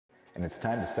And it's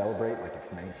time to celebrate like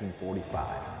it's 1945,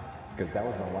 because that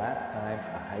was the last time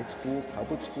a high school,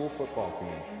 public school football team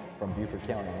from Beaufort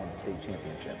County won a state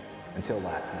championship, until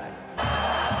last night.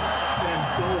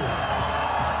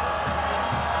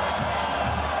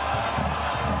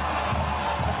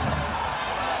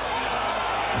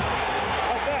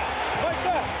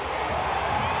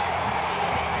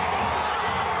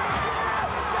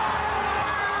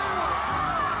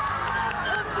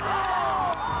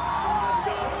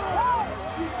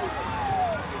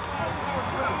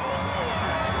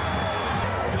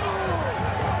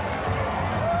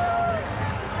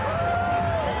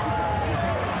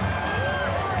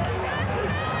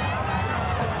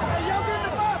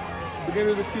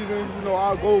 Beginning of the season,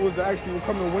 our goal was to actually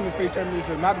come to win the state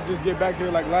championship, not to just get back here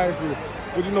like last year.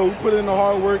 But, we put in the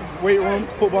hard work, weight room,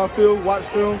 football field, watch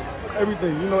film,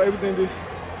 everything. Everything just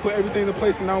put everything in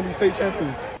place, and now we state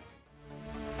champions.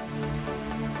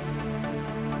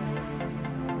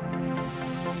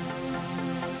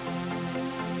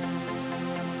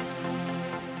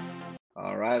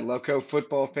 All right, Lowco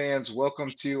football fans,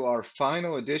 welcome to our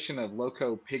final edition of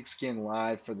Lowco Pigskin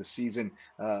Live for the season.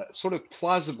 Sort of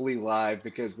plausibly live,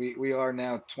 because we are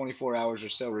now 24 hours or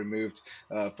so removed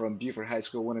from Beaufort High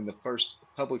School winning the first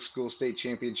public school state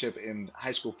championship in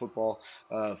high school football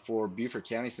for Beaufort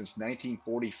County since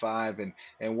 1945.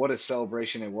 And what a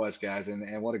celebration it was, guys,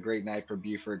 and what a great night for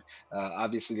Beaufort.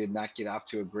 Obviously did not get off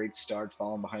to a great start,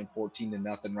 falling behind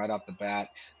 14-0 right off the bat.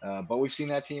 But we've seen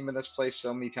that team in this place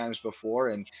so many times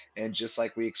before, and just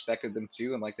like we expected them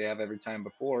to, and like they have every time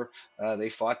before, they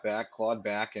fought back, clawed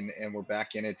back, and were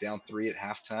back in it, down 3 at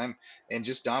halftime, and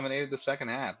just dominated the second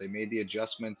half. They made the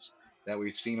adjustments that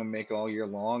we've seen them make all year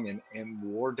long, and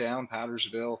wore down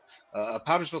Powdersville, a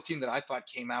Powdersville team that I thought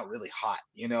came out really hot.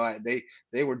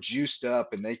 They were juiced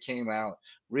up, and they came out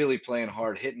really playing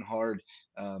hard, hitting hard.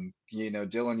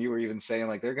 Dylan, you were even saying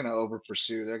like they're going to over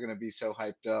pursue, they're going to be so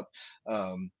hyped up.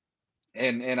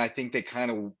 And I think they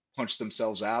kind of punched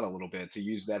themselves out a little bit, to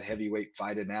use that heavyweight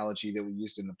fight analogy that we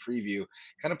used in the preview.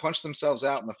 Kind of punched themselves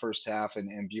out in the first half,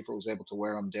 and Beaufort was able to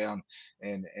wear them down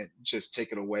and just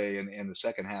take it away in the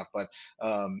second half. But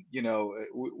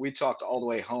we talked all the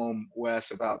way home,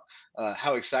 Wes, about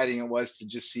how exciting it was to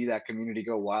just see that community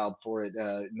go wild for it.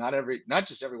 Not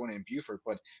just everyone in Beaufort,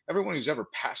 but everyone who's ever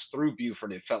passed through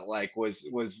Beaufort, it felt like was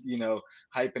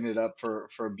hyping it up for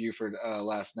Beaufort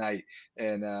last night.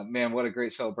 And man, what a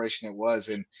great celebration it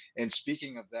was. And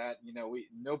speaking of that, we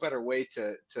no better way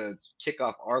to kick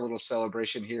off our little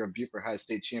celebration here in Beaufort High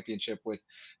State Championship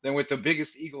than with the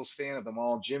biggest Eagles fan of them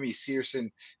all, Jimmy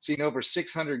Searson. Seen over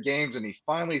 600 games, and he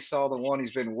finally saw the one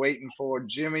he's been waiting for.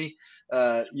 Jimmy,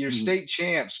 your state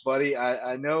champs, buddy.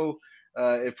 I know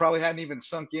it probably hadn't even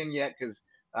sunk in yet, because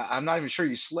I'm not even sure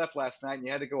you slept last night and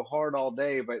you had to go hard all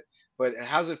day. But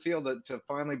how's it feel to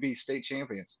finally be state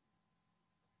champions?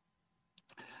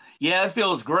 Yeah, it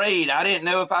feels great. I didn't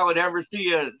know if I would ever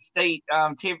see a state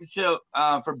championship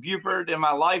for Beaufort in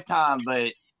my lifetime,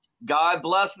 but God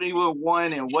blessed me with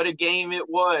one, and what a game it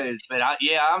was. But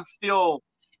I'm still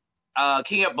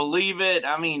can't believe it.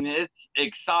 I mean, it's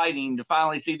exciting to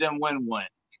finally see them win one.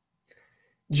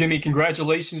 Jimmy,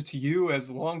 congratulations to you as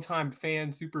a longtime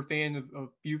fan, super fan of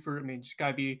Beaufort. I mean, just got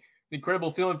to be an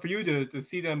incredible feeling for you to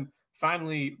see them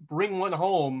finally bring one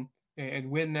home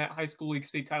and win that high school league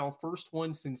state title. First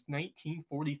one since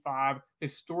 1945.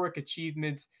 Historic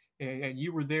achievement. And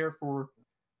you were there for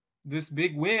this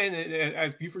big win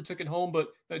as Beaufort took it home. But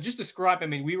just describe, I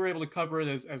mean, we were able to cover it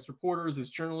as reporters, as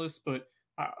journalists, but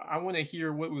I want to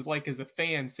hear what it was like as a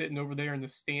fan sitting over there in the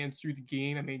stands through the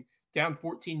game. I mean, down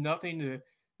 14-0.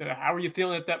 How are you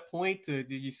feeling at that point?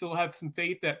 Did you still have some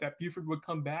faith that Beaufort would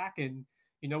come back? And,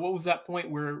 what was that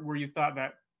point where you thought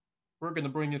that we're going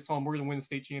to bring this home, we're going to win the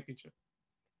state championship?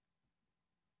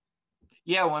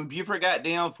 Yeah, when Beaufort got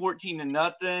down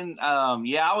 14-0,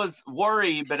 I was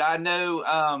worried, but I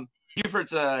know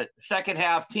Beaufort's a second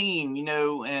half team,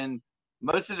 and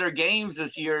most of their games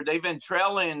this year, they've been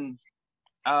trailing.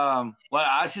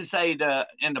 I should say in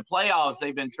the playoffs,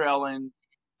 they've been trailing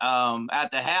at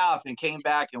the half and came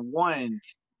back and won.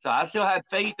 So I still had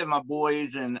faith in my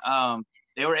boys, and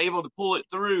they were able to pull it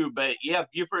through. But yeah,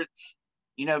 Beaufort's,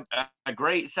 a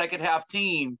great second half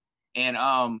team. And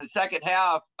the second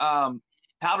half,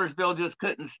 Powdersville just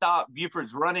couldn't stop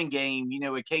Beaufort's running game,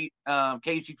 with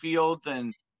Casey Fields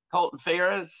and Colton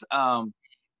Ferris.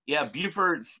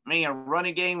 Beaufort's,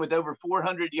 running game with over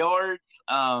 400 yards.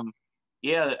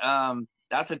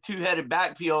 That's a two-headed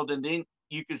backfield. And then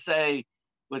you could say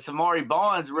with Samari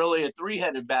Bonds, really a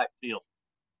three-headed backfield.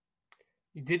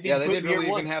 You didn't Yeah, even they put didn't him here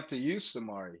really even once. have to use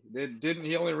Samari. They didn't.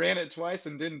 He only ran it twice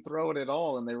and didn't throw it at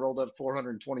all, and they rolled up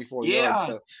 424 yards. Yeah.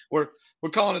 So we're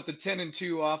calling it the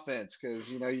 10-2 offense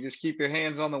because you just keep your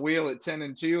hands on the wheel at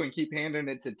 10-2 and keep handing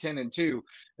it to 10-2,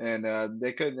 and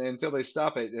they couldn't until they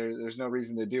stop it. There's no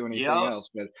reason to do anything Yep. else.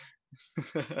 But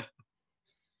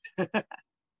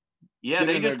Yeah, get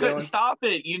they in there, just couldn't Dylan. stop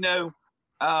it,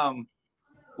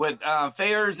 with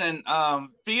Fairs and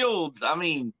Fields. I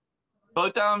mean,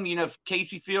 both of them,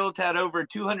 Casey Fields had over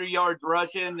 200 yards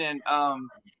rushing, and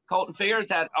Colton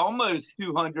Fairs had almost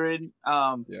 200.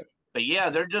 Yeah. But yeah,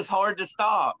 they're just hard to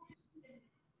stop.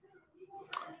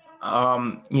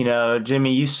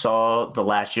 Jimmy, you saw the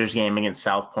last year's game against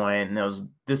South Point, and it was a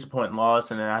disappointing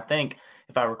loss. And then I think,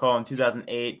 if I recall, in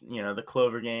 2008, the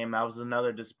Clover game, that was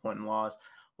another disappointing loss.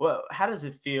 Well, how does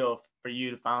it feel for you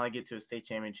to finally get to a state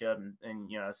championship and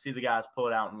see the guys pull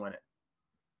it out and win it?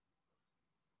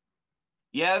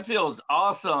 Yeah, it feels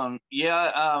awesome. Yeah,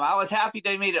 I was happy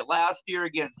they made it last year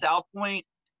against South Point.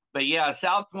 But yeah,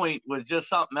 South Point was just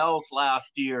something else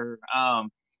last year.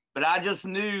 But I just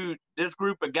knew this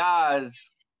group of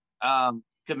guys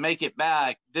could make it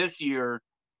back this year.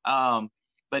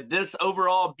 But this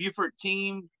overall Beaufort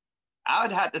team, I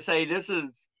would have to say this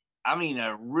is,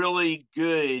 a really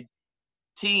good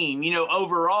team.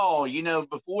 Overall,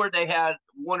 before they had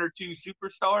one or two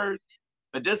superstars,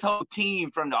 but this whole team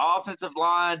from the offensive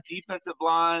line, defensive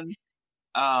line,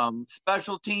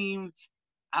 special teams,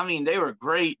 they were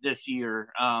great this year.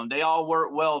 They all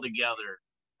worked well together.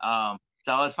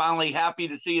 So I was finally happy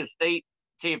to see a state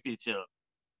championship.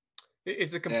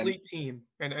 It's a complete team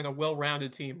and a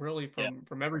well-rounded team, really,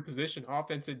 from every position,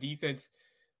 offense and defense.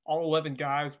 All 11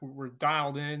 guys were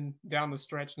dialed in down the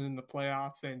stretch and in the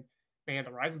playoffs. And, man,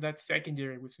 the rise of that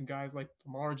secondary with some guys like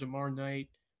Jamar Knight,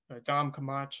 Dom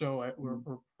Camacho were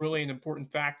really an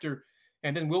important factor.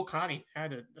 And then Will Connie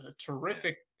had a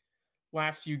terrific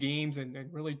last few games and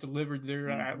really delivered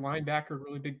there at linebacker,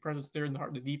 really big presence there in the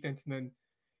heart of the defense. And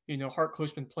then, Hart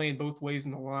Cushman playing both ways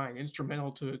in the line,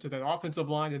 instrumental to that offensive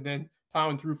line, and then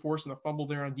plowing through, forcing a fumble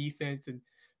there on defense. And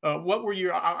what were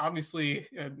your, obviously,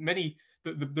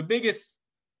 the biggest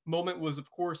moment was, of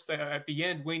course, at the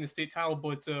end, winning the state title,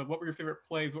 but what were your favorite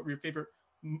plays? What were your favorite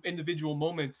individual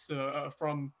moments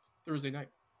from Thursday night?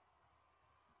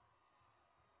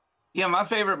 Yeah, my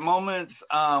favorite moments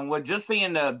was just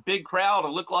seeing the big crowd.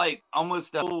 It looked like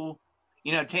almost the whole,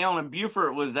 town in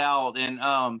Beaufort was out,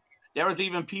 and there was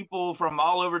even people from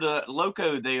all over the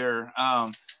Lowco there.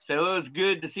 So it was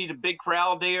good to see the big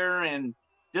crowd there and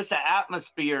just the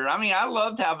atmosphere. I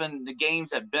loved having the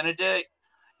games at Benedict.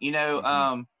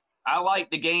 I like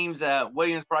the games at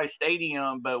Williams-Brice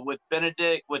Stadium, but with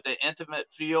Benedict, with the intimate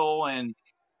feel and,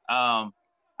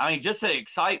 just the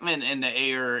excitement in the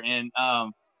air and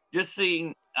just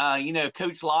seeing,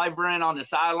 Coach Lybrand on the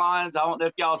sidelines. I don't know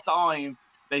if y'all saw him,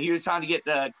 but he was trying to get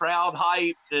the crowd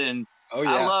hyped, and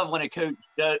I love when a coach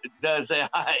does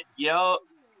that. Yep.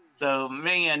 So,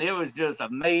 man, it was just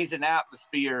amazing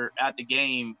atmosphere at the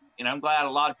game, and I'm glad a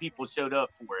lot of people showed up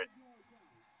for it.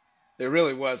 It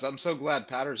really was. I'm so glad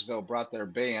Pattersville brought their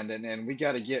band, and we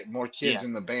got to get more kids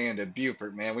in the band at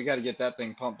Beaufort, man. We got to get that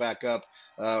thing pumped back up,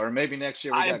 or maybe next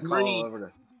year we got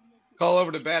to call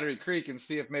over to Battery Creek and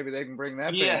see if maybe they can bring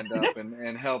that band up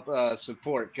and help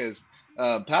support, because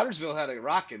Powdersville had it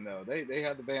rocking, though. They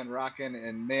had the band rocking,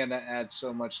 and man, that adds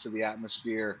so much to the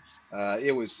atmosphere.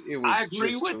 It was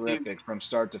just terrific from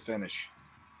start to finish.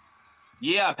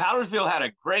 Yeah, Powdersville had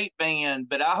a great band,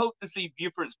 but I hope to see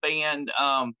Beaufort's band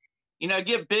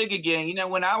get big again.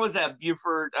 When I was at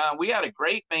Beaufort, we had a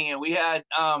great band. We had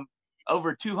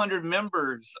over 200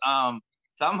 members.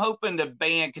 So I'm hoping the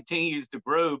band continues to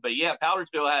grow. But yeah,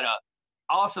 Powdersville had an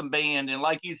awesome band, and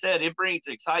like you said, it brings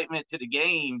excitement to the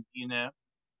game.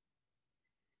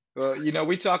 Well,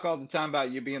 we talk all the time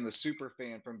about you being the super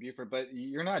fan from Beaufort, but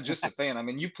you're not just a fan.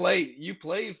 You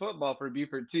played football for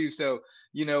Beaufort too. So,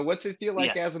 what's it feel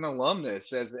like as an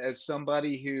alumnus, as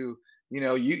somebody who,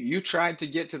 you tried to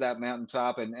get to that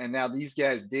mountaintop, and now these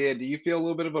guys did. Do you feel a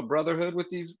little bit of a brotherhood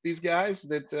with these guys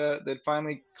that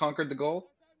finally conquered the goal?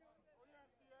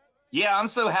 Yeah, I'm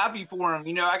so happy for them.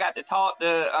 I got to talk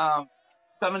to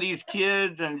some of these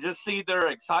kids and just see their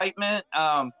excitement.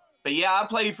 But yeah, I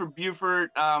played for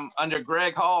Beaufort under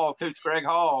Coach Greg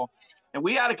Hall, and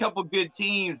we had a couple good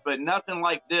teams, but nothing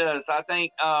like this. I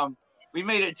think we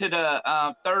made it to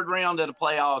the third round of the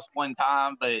playoffs one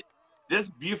time, but this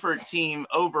Beaufort team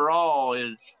overall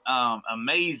is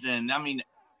amazing.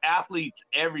 Athletes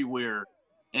everywhere,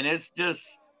 and it's just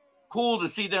cool to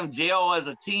see them gel as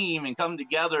a team and come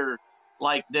together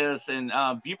like this. And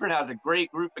Beaufort has a great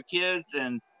group of kids,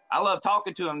 and I love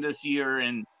talking to him this year,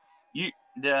 and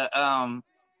the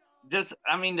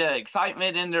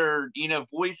excitement in their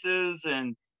voices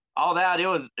and all that. It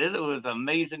was an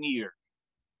amazing year.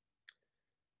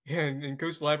 Yeah, and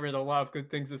Coach Lybrand had a lot of good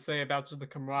things to say about just the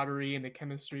camaraderie and the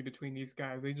chemistry between these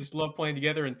guys. They just love playing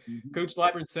together. And Coach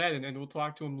Lybrand said, and we'll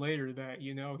talk to him later, that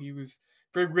he was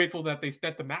very grateful that they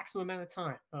spent the maximum amount of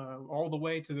time all the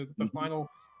way to the final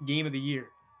game of the year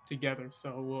together.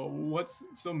 So what's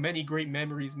so many great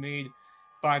memories made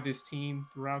by this team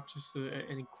throughout just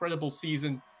an incredible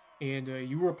season, and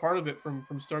you were a part of it from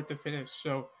start to finish.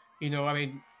 So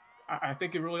I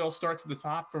think it really all starts at the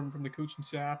top from the coaching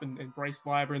staff and Bryce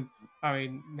Lybrand. I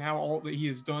mean, now all that he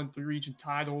has done, 3 region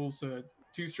titles, 2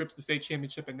 trips to the state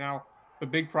championship, and now the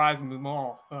big prize in them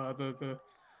all, the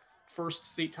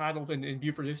first state title in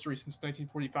Beaufort history since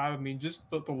 1945. I mean, just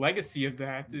the legacy of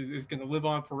that is going to live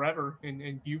on forever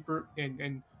in Beaufort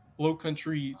and low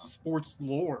country sports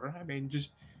lore. I mean,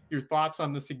 just your thoughts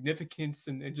on the significance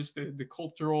and just the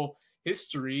cultural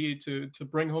history to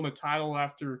bring home a title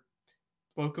after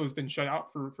Lowco has been shut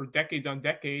out for decades on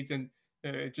decades, and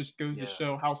it just goes to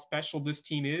show how special this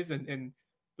team is and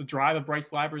the drive of Bryce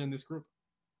Lybrand and this group.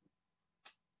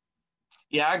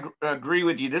 Yeah, I agree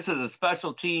with you. This is a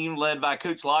special team led by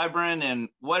Coach Lybrand, and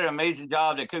what an amazing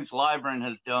job that Coach Lybrand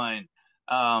has done.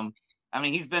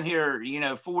 He's been here,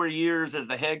 4 years as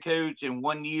the head coach and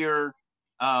 1 year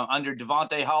under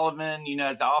Devontae Holloman,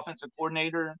 as the offensive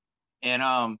coordinator.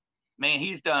 And man,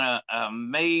 he's done an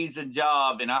amazing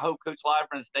job, and I hope Coach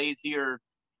Lybrand stays here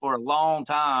for a long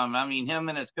time. I mean, him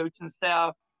and his coaching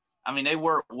staff, they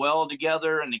work well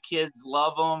together, and the kids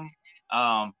love them.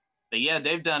 But yeah,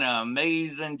 they've done an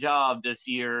amazing job this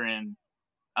year, and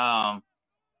I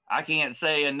can't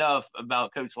say enough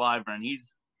about Coach Lybrand.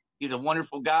 He's a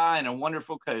wonderful guy and a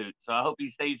wonderful coach, so I hope he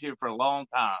stays here for a long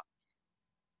time.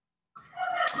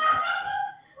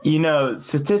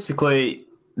 Statistically,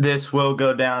 this will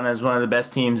go down as one of the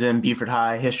best teams in Beaufort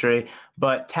High history.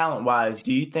 But talent-wise,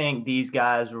 do you think these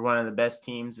guys were one of the best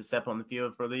teams to step on the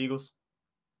field for the Eagles?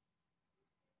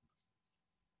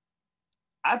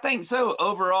 I think so.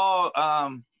 Overall,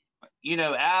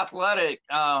 athletic,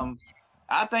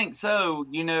 I think so.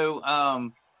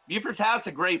 Beaufort's has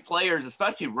some great players,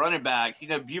 especially running backs.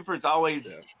 Beaufort's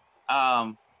always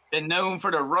been known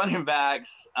for the running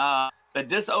backs. But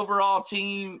this overall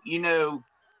team,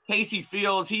 Casey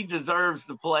Fields, he deserves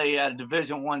to play at a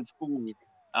Division I school.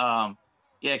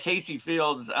 Casey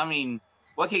Fields,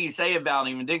 what can you say about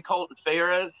him? And then Colton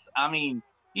Ferris,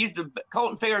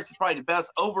 Colton Ferris is probably the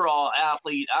best overall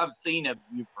athlete I've seen at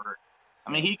Beaufort.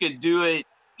 He could do it,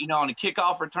 on the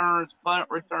kickoff returns, punt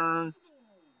returns,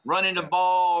 running the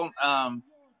ball,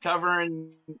 covering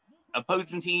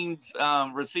opposing teams'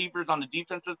 receivers on the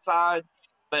defensive side.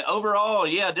 But overall,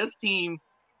 this team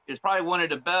is probably one of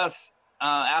the best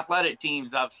athletic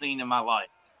teams I've seen in my life.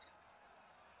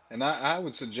 And I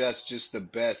would suggest just the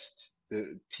best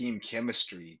team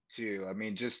chemistry too. And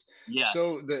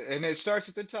it starts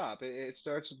at the top. It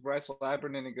starts with Bryce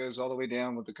Lybrand, and it goes all the way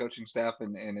down with the coaching staff,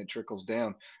 and it trickles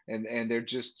down. And they're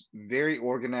just very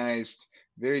organized,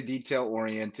 very detail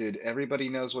oriented. Everybody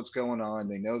knows what's going on.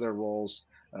 They know their roles.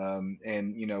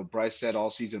 Bryce said all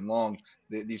season long,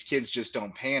 these kids just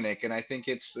don't panic. And I think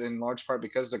it's in large part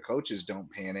because their coaches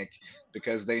don't panic,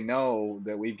 because they know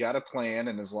that we've got a plan,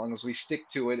 and as long as we stick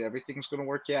to it, everything's going to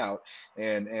work out.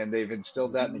 And they've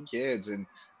instilled that in the kids. And,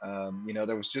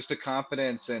 there was just a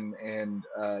confidence and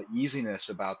easiness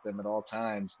about them at all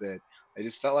times that they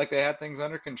just felt like they had things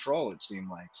under control, it seemed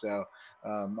like. So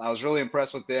I was really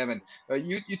impressed with them. And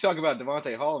you talk about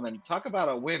Devontae Holloman, talk about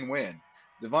a win-win.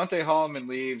 Devontae Holloman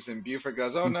leaves, and Beaufort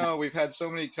goes, oh no, we've had so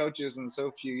many coaches in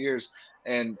so few years,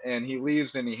 and he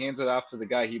leaves, and he hands it off to the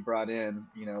guy he brought in,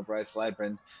 Bryce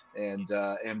Lybrand,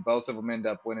 and both of them end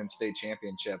up winning state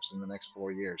championships in the next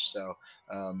 4 years. So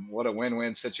what a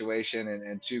win-win situation,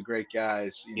 and 2 great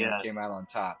guys came out on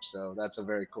top. So that's a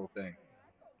very cool thing.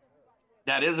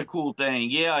 That is a cool thing,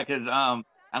 because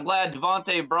I'm glad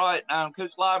Devontae brought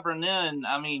Coach Lybrand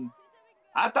in.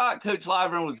 I thought Coach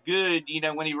Lybrand was good,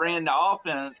 when he ran the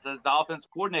offense as the offense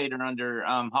coordinator under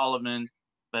Holloman.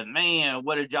 But, man,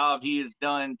 what a job he has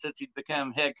done since he's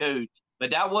become head coach.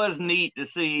 But that was neat to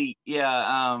see,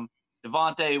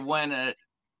 Devontae win a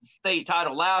state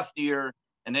title last year,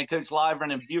 and then Coach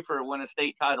Lybrand and Beaufort win a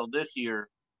state title this year.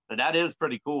 So that is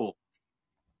pretty cool.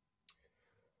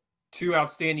 2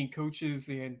 outstanding coaches,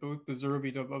 and both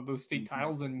deserving of those state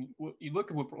titles. And you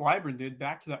look at what Lybrand did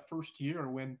back to that first year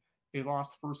when they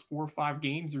lost the first 4 or 5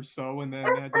 games or so, and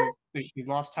then they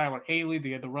lost Tyler Haley. They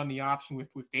had to run the option with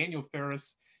Daniel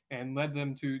Ferris, and led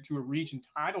them to a region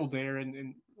title there.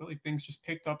 And really things just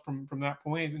picked up from that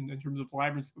point in terms of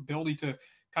Lybrand's ability to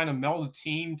kind of meld a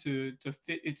team to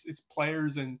fit its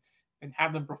players and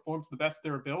have them perform to the best of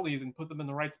their abilities and put them in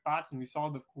the right spots. And we saw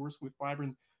it, of course, with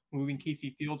Lybrand moving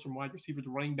Casey Fields from wide receiver to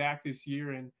running back this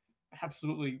year and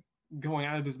absolutely going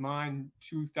out of his mind,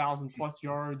 2,000 plus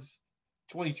yards,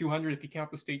 2,200 if you count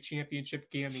the state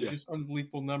championship game. I mean, just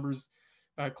unbelievable numbers.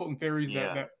 Colton Ferry's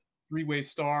that three-way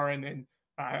star, and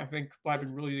I think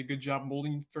Lybrand really did a good job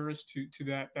molding Ferris to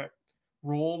that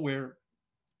role where,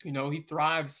 you know, he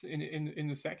thrives in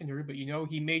the secondary, but, you know,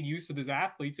 he made use of his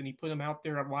athletes and he put them out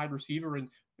there at wide receiver and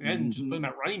then just put them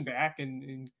at running back.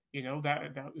 And you know,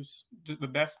 that was the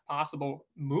best possible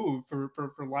move for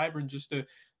Lybrand, just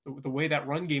the way that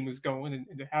run game was going and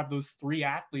to have those three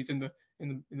athletes in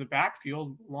the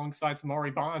backfield alongside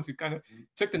Samari Bonds, who kind of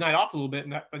took the night off a little bit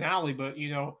in that finale. But,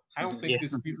 you know, I don't think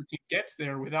this Beaufort team gets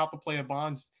there without the play of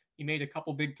Bonds. He made a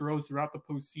couple big throws throughout the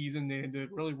postseason and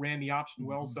really ran the option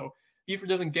well. So Beaufort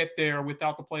doesn't get there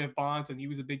without the play of Bonds, and he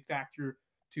was a big factor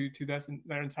to that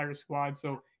entire squad.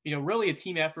 So, you know, really a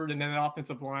team effort, and then the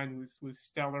offensive line was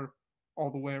stellar all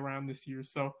the way around this year.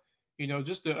 So, you know,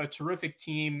 just a terrific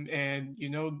team, and, you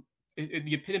know,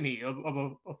 the epitome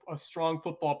of a strong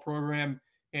football program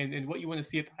and what you want to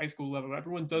see at the high school level.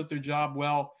 Everyone does their job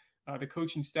well. The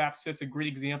coaching staff sets a great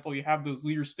example. You have those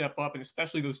leaders step up, and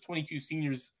especially those 22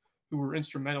 seniors who were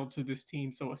instrumental to this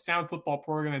team. So a sound football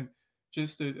program, and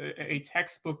just a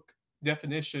textbook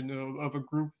definition of a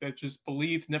group that just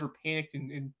believed, never panicked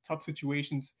in tough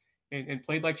situations, and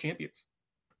played like champions.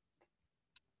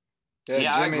 Yeah, Jimmy,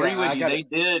 I agree with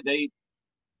you.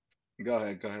 Go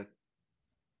ahead.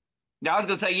 Now, I was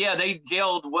going to say, they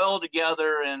gelled well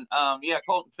together. And,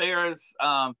 Colton Ferris,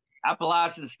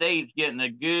 Appalachian State's getting a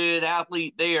good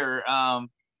athlete there.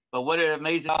 But what an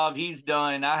amazing job he's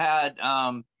done. I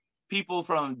had people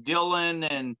from Dillon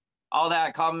and all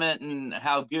that commenting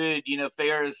how good, you know,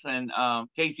 Ferris and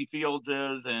Casey Fields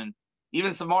is. And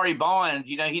even Samari Bonds,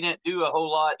 you know, he didn't do a whole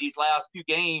lot these last two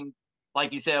games,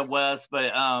 like you said, Wes.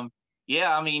 But,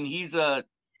 I mean,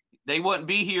 they wouldn't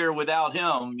be here without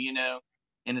him, you know,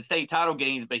 in the state title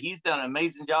games, but he's done an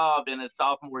amazing job in his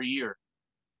sophomore year.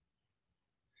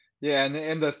 Yeah,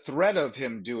 and the threat of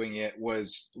him doing it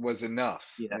was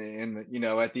enough. Yeah. You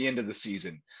know, at the end of the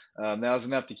season, that was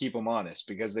enough to keep him honest,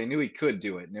 because they knew he could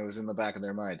do it, and it was in the back of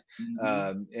their mind.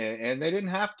 And they didn't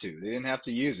have to. They didn't have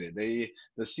to use it.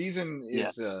 The season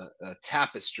is a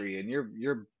tapestry, and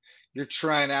you're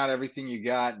trying out everything you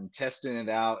got and testing it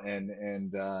out,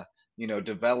 and you know,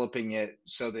 developing it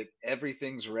so that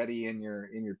everything's ready in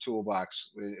your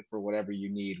toolbox for whatever you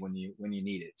need when you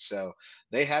need it. So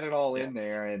they had it all in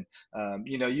there. And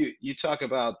you know, you talk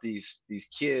about these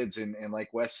kids, and like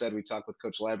Wes said, we talked with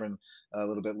Coach Lybrand a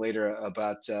little bit later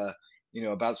about you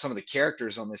know, about some of the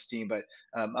characters on this team. But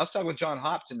I was talking with John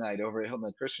Hopp tonight over at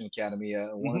Hilton Christian Academy,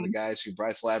 one of the guys who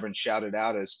Bryce Lybrand shouted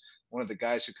out as one of the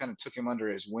guys who kind of took him under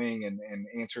his wing and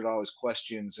answered all his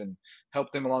questions and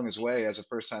helped him along his way as a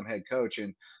first-time head coach.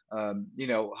 And, you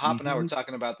know, Hop and I were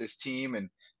talking about this team,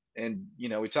 and, you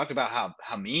know, we talked about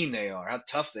how mean they are, how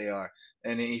tough they are.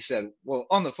 And he said, well,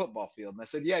 on the football field. And I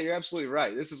said, yeah, you're absolutely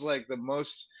right. This is like the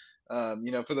most,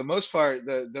 you know, for the most part,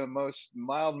 the most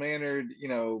mild-mannered, you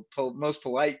know, most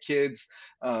polite kids.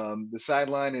 The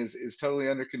sideline is totally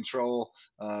under control.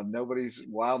 Nobody's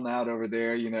wilding out over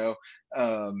there, you know.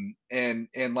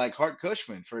 And like Hart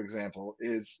Cushman, for example,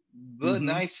 is the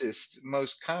nicest,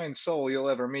 most kind soul you'll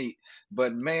ever meet.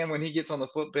 But man, when he gets on the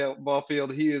football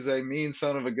field, he is a mean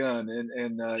son of a gun.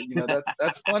 And you know,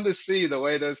 that's fun to see, the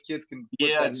way those kids can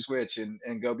flip that switch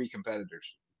and go be competitors.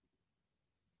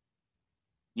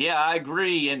 Yeah, I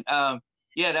agree. And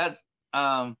that's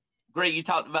great. You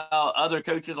talked about other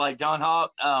coaches like John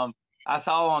Hopp. I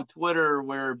saw on Twitter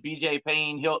where BJ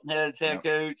Payne, Hilton Head's head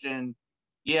coach, and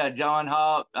John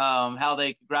Hopp, how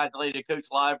they congratulated Coach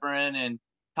Lybrand and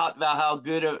talked about how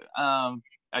good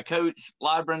a coach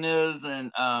Lybrand is,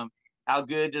 and how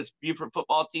good this Beaufort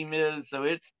football team is. So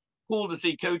it's cool to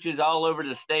see coaches all over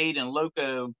the state and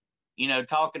Lowco, you know,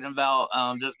 talking about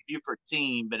this Beaufort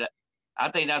team. But I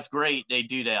think that's great they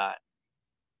do that.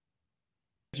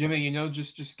 Jimmy, you know,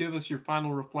 just give us your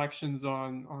final reflections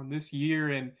on this year.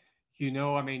 And, you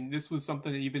know, I mean, this was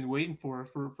something that you've been waiting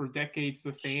for decades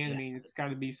as a fan. I mean, it's got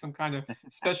to be some kind of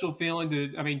special feeling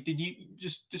did you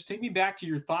just take me back to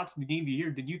your thoughts at the beginning of the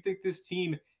year? Did you think this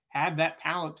team had that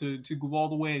talent to go all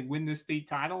the way and win this state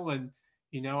title? And,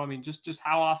 you know, I mean, just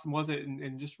how awesome was it?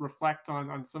 And just reflect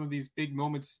on some of these big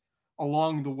moments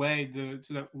along the way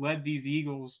that led these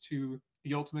Eagles to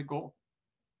the ultimate goal.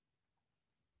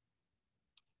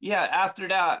 Yeah, after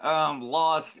that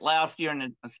loss last year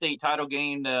in the state title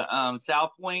game to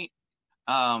South Point,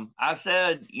 I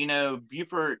said,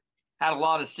 Beaufort had a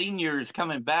lot of seniors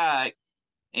coming back,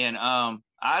 and I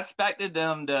expected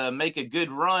them to make a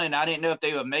good run. I didn't know if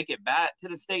they would make it back to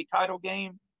the state title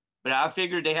game, but I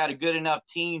figured they had a good enough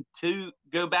team to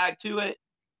go back to it.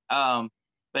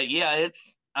 But yeah,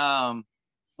 it's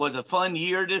was a fun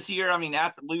year this year. I mean,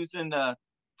 after losing to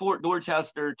Fort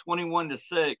Dorchester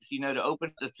 21-6, to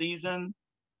open the season,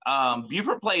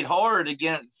 Beaufort played hard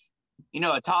against,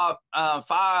 a top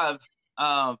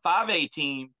 5A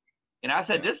team. And I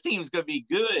said, this team's going to be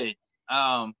good.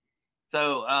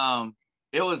 So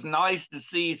it was nice to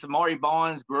see Samari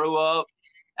Bonds grow up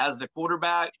as the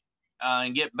quarterback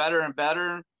and get better and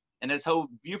better. And this whole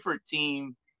Beaufort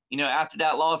team, after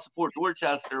that loss to Fort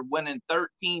Dorchester, winning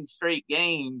 13 straight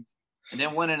games and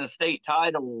then winning a state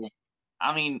title.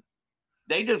 I mean,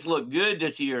 they just look good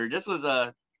this year. This was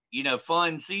a,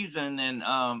 fun season.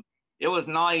 And it was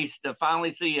nice to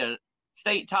finally see a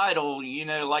state title.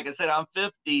 Like I said, I'm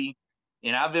 50.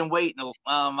 And I've been waiting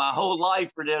my whole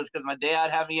life for this because my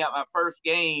dad had me at my first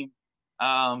game,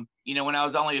 when I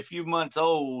was only a few months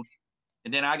old.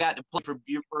 And then I got to play for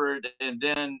Beaufort. And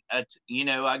then, I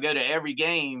go to every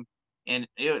game. And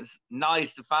it was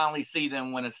nice to finally see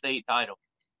them win a state title.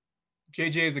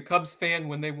 JJ is a Cubs fan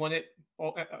when they won it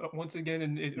once again,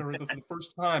 or for the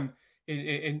first time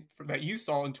that you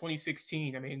saw in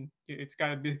 2016. I mean, it's got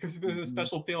to be a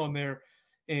special feeling there.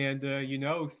 And,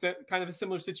 kind of a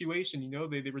similar situation.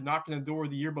 They were knocking the door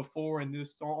the year before and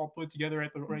just all put together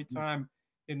at the right time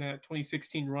in that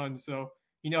 2016 run. So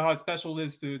you know how special it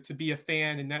is to be a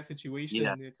fan in that situation.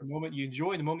 Yeah. It's a moment you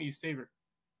enjoy and a moment you savor.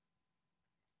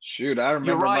 Shoot, I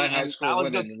remember my high and school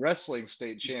winning wrestling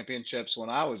state championships when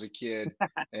I was a kid,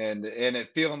 and it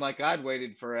feeling like I'd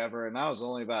waited forever, and I was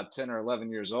only about 10 or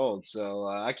 11 years old. So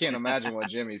I can't imagine what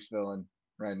Jimmy's feeling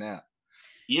right now.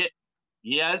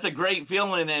 Yeah, it's a great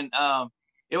feeling, and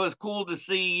it was cool to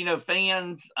see,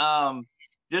 fans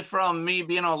just from me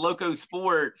being on Lowco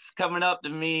Sports coming up to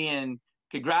me and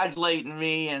congratulating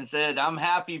me and said, "I'm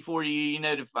happy for you,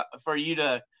 for you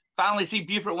to finally see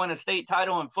Beaufort win a state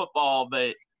title in football."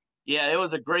 But yeah, it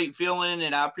was a great feeling,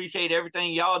 and I appreciate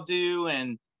everything y'all do.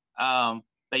 And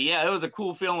but yeah, it was a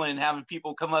cool feeling having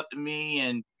people come up to me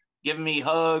and giving me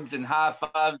hugs and high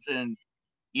fives and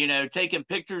taking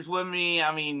pictures with me.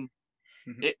 I mean,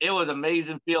 it was an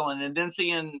amazing feeling. And then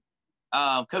seeing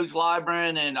Coach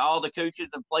Lybrand and all the coaches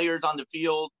and players on the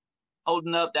field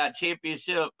holding up that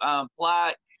championship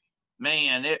plaque,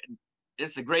 man,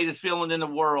 it's the greatest feeling in the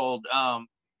world.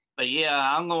 But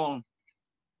yeah, I'm going to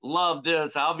love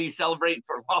this. I'll be celebrating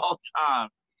for a long time.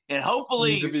 And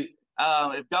hopefully,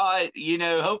 if God,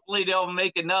 hopefully they'll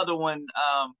make another one,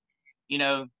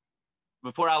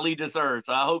 before I leave this earth.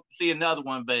 So I hope to see another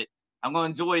one, but I'm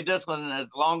going to enjoy this one as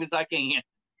long as I can.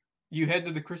 You head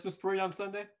to the Christmas parade on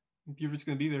Sunday? Beaufort's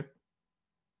going to be there.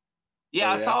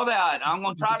 Yeah, I saw that. I'm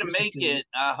going to try to make it.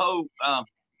 I hope.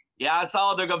 I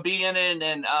saw they're going to be in it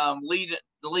and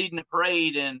leading the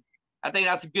parade. And I think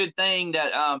that's a good thing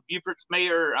that Beaufort's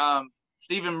mayor,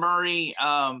 Stephen Murray,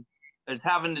 is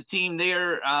having the team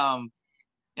there.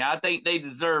 I think they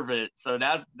deserve it. So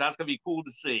that's going to be cool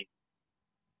to see.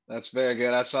 That's very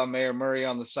good. I saw Mayor Murray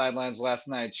on the sidelines last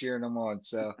night cheering them on.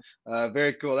 So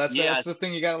very cool. That's the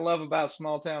thing you got to love about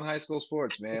small town high school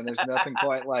sports, man. There's nothing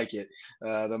quite like it.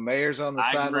 The mayor's on the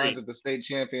sidelines at the state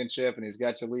championship, and he's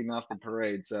got you leading off the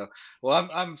parade. So, well,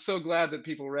 I'm so glad that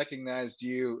people recognized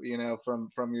you,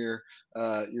 from your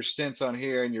stints on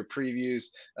here and your previews.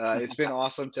 It's been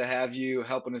awesome to have you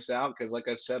helping us out because, like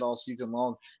I've said all season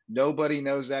long, nobody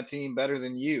knows that team better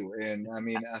than you. And I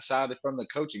mean, aside from the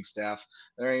coaching staff,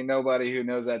 there ain't nobody who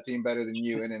knows that team better than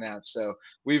you in and out. So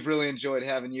we've really enjoyed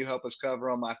having you help us cover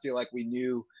them. I feel like we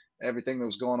knew everything that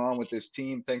was going on with this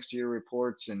team thanks to your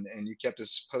reports, and you kept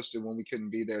us posted when we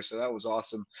couldn't be there. So that was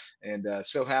awesome. And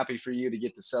so happy for you to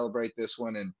get to celebrate this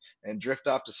one and drift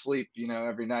off to sleep,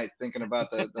 every night thinking about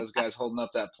those guys holding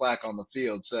up that plaque on the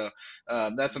field. So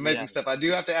that's amazing stuff. I do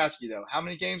have to ask you though, how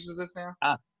many games is this now?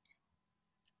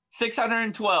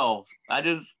 612.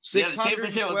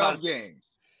 612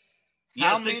 games.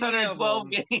 Yeah,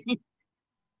 612 games.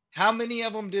 How many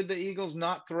of them did the Eagles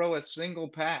not throw a single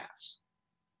pass?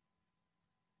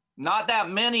 Not that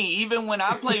many. Even when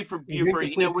I played for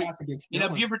Beaufort,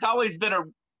 Beaufort's always been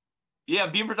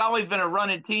a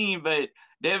running team, but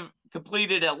they've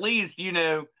completed at least,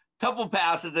 couple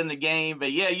passes in the game.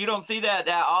 But yeah, you don't see that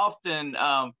often.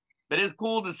 But it's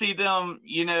cool to see them,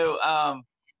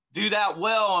 do that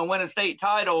well and win a state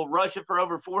title, rush it for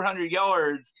over 400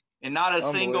 yards and not a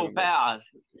single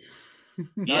pass. Yeah,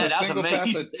 Not a that's single pass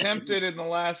amazing. attempted in the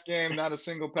last game, not a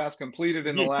single pass completed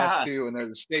in the last two, and they're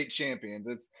the state champions.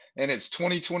 It's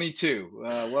 2022.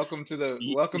 Welcome to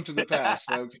the past,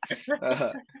 folks.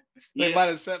 They Yeah. might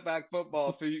have set back football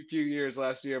a few years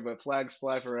last year, but flags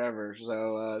fly forever.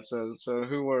 So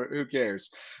who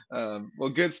cares? Well,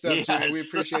 good stuff, Jimmy. We Yes.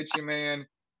 appreciate you, man.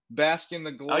 Bask in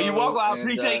the Oh, you're welcome. glow, I and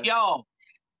appreciate y'all.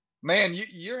 man,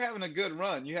 you're having a good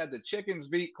run. You had the Chickens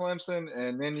beat Clemson,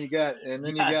 and then you got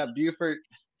Yes. Beaufort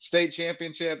State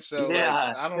Championship. So like,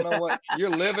 Yeah. I don't know what you're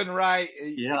living right.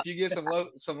 Yeah. If you get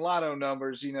some lotto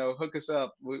numbers, hook us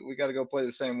up. We got to go play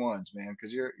the same ones, man,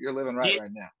 because you're living right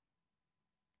now.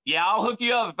 Yeah, I'll hook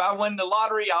you up. If I win the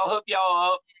lottery, I'll hook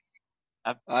y'all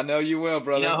up. I know you will,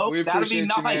 brother. We that'll be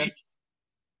appreciate you, man.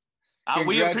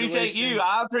 We appreciate you.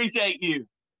 I appreciate you.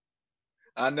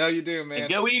 I know you do, man. And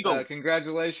go Eagles.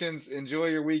 Congratulations. Enjoy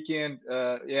your weekend.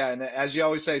 Yeah, and as you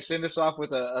always say, send us off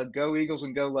with a go Eagles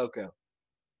and go Loco.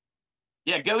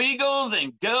 Yeah, go Eagles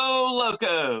and go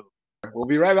Loco. We'll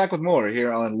be right back with more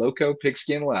here on Lowco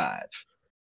Pigskin Live.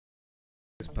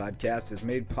 This podcast is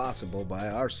made possible by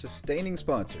our sustaining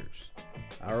sponsors.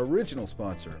 Our original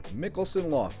sponsor,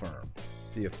 Mickelson Law Firm,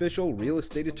 the official real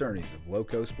estate attorneys of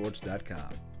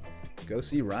LowcoSports.com. Go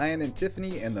see Ryan and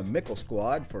Tiffany and the Mickle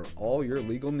Squad for all your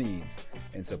legal needs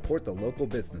and support the local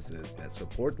businesses that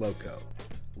support Lowco.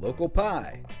 Local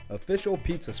Pie, official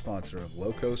pizza sponsor of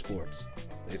Lowco Sports.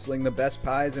 They sling the best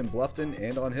pies in Bluffton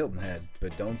and on Hilton Head,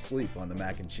 but don't sleep on the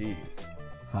mac and cheese.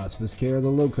 Hospice Care of the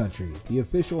Lowcountry, the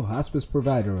official hospice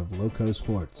provider of Lowco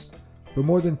Sports. For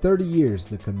more than 30 years,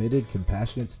 the committed,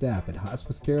 compassionate staff at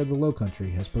Hospice Care of the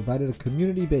Lowcountry has provided a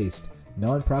community-based,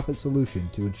 nonprofit solution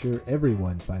to ensure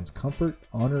everyone finds comfort,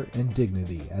 honor, and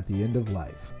dignity at the end of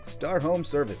life. Star Home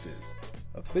Services,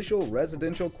 official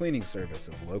residential cleaning service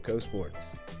of Lowco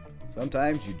Sports.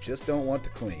 Sometimes you just don't want to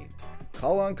clean.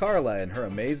 Call on Carla and her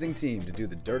amazing team to do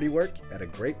the dirty work at a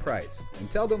great price and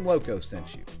tell them Lowco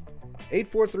sent you.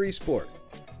 843 Sport,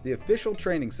 the official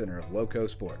training center of Lowco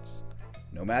Sports.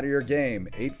 No matter your game,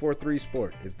 843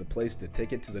 Sport is the place to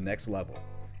take it to the next level.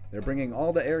 They're bringing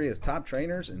all the area's top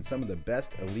trainers and some of the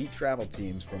best elite travel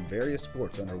teams from various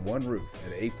sports under one roof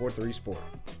at 843 Sport.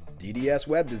 DDS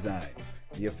Web Design,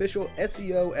 the official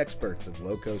SEO experts of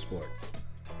Lowco Sports.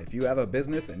 If you have a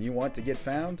business and you want to get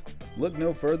found, look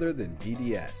no further than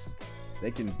DDS.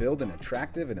 They can build an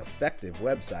attractive and effective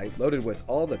website loaded with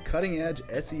all the cutting-edge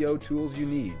SEO tools you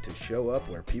need to show up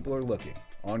where people are looking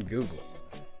on Google.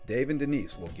 Dave and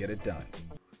Denise will get it done.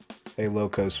 Hey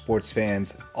Lowco sports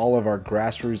fans, all of our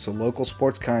grassroots local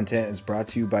sports content is brought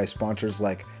to you by sponsors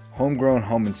like Homegrown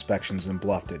Home Inspections in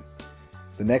Bluffton.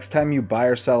 The next time you buy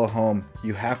or sell a home,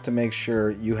 you have to make sure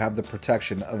you have the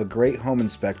protection of a great home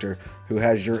inspector who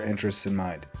has your interests in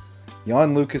mind.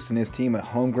 Jan Lucas and his team at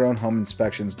Homegrown Home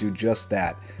Inspections do just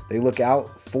that. They look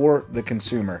out for the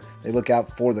consumer. They look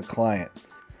out for the client.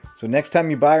 So next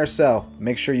time you buy or sell,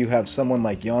 make sure you have someone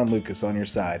like Jan Lucas on your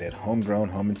side at Homegrown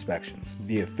Home Inspections,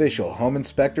 the official home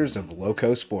inspectors of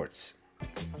Lowco Sports.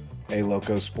 Hey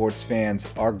Lowco sports fans,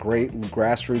 our great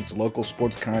grassroots local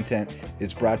sports content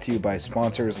is brought to you by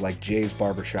sponsors like Jay's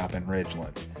Barbershop in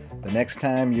Ridgeland. The next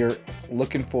time you're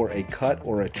looking for a cut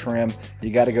or a trim,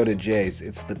 you got to go to Jay's.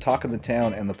 It's the talk of the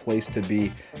town and the place to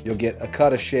be. You'll get a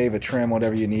cut, a shave, a trim,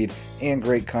 whatever you need, and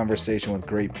great conversation with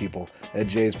great people at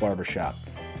Jay's Barbershop.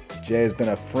 Jay has been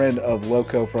a friend of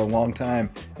Lowco for a long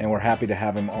time, and we're happy to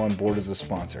have him on board as a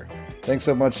sponsor. Thanks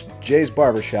so much, Jay's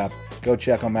Barbershop. Go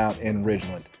check them out in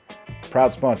Ridgeland.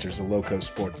 Proud sponsors of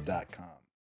LowcoSports.com.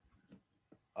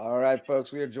 All right,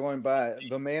 folks, we are joined by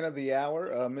the man of the hour,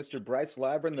 Mr. Bryce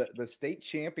Lybrand, the state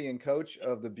champion coach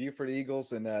of the Beaufort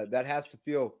Eagles, and that has to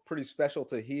feel pretty special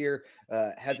to hear.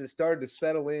 Has it started to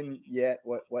settle in yet,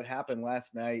 what happened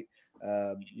last night?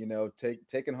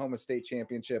 Taking home a state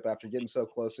championship after getting so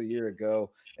close a year ago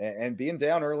and being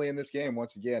down early in this game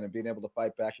once again and being able to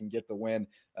fight back and get the win.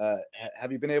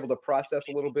 Have you been able to process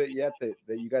a little bit yet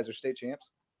that you guys are state champs?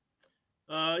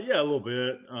 Yeah, a little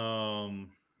bit.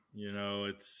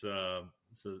 It's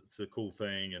a cool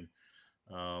thing, and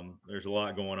there's a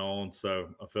lot going on. So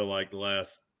I feel like the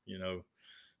last,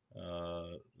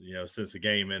 since the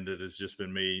game ended, it's just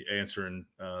been me answering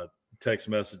text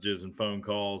messages and phone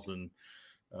calls and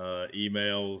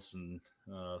emails and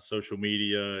social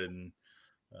media and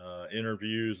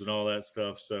interviews and all that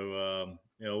stuff. So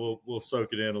we'll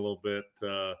soak it in a little bit.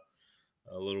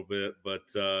 But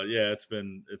yeah, it's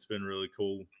been really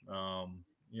cool.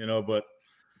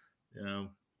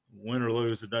 Win or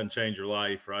lose, it doesn't change your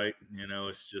life, right?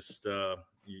 It's just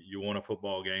you won a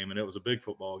football game, and it was a big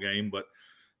football game, but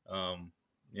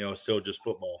it's still just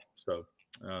football. So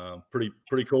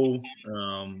pretty cool.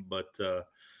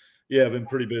 Yeah, I've been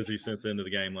pretty busy since the end of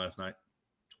the game last night.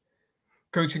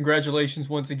 Coach, congratulations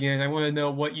once again. I want to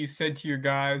know what you said to your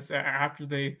guys after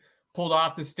they pulled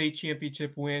off the state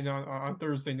championship win on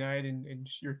Thursday night, and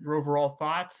your overall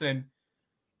thoughts and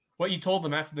what you told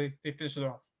them after they finished it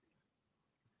off.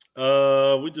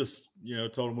 We just,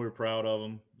 told them we were proud of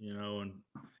them, and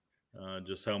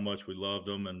just how much we loved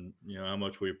them, and how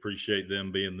much we appreciate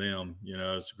them being them.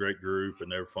 It's a great group,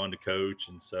 and they were fun to coach,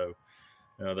 and so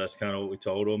that's kind of what we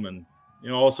told them, and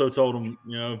also told them,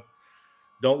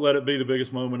 don't let it be the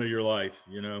biggest moment of your life.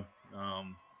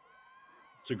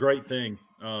 It's a great thing.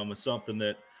 It's something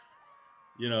that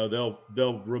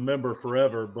they'll remember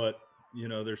forever, but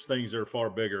there's things that are far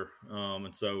bigger,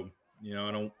 and so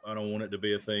I don't want it to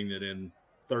be a thing that in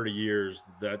 30 years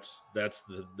that's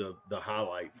the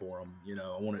highlight for them.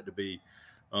 I want it to be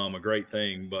a great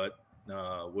thing, but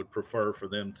would prefer for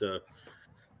them to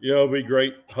be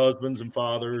great husbands and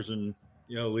fathers and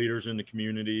leaders in the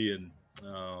community, and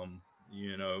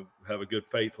have a good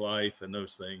faith life and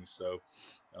those things. So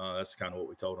that's kind of what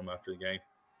we told them after the game.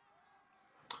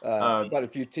 Got a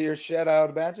few tears shed, I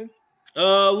would imagine.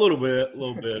 A little bit.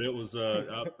 It was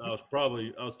I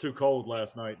was too cold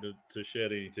last night to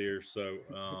shed any tears, so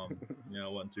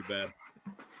it wasn't too bad.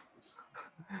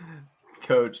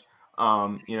 Coach,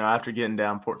 after getting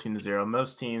down 14-0,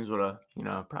 most teams would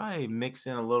have probably mix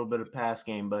in a little bit of pass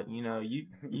game, but you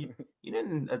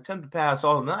didn't attempt to pass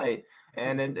all night,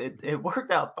 and it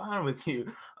worked out fine with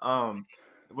you.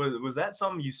 Was that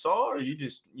something you saw, or you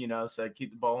just said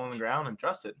keep the ball on the ground and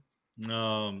trust it?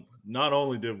 Not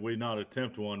only did we not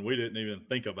attempt one, we didn't even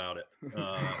think about it.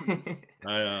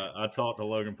 I talked to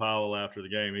Logan Powell after the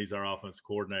game. He's our offensive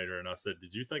coordinator, and I said,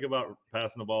 "Did you think about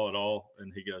passing the ball at all?"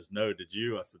 And he goes, "No." Did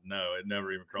you? I said, "No." It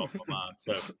never even crossed my mind.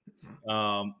 So,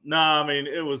 I mean,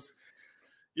 it was,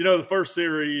 the first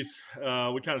series,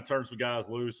 we kind of turned some guys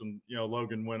loose, and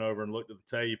Logan went over and looked at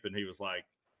the tape, and he was like,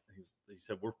 he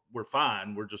said, "We're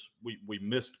fine. We're just we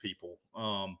missed people."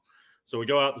 So we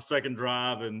go out the second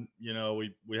drive, and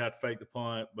we had to fake the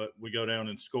punt, but we go down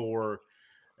and score.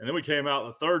 And then we came out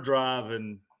the third drive,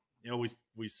 and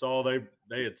we saw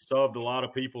they had subbed a lot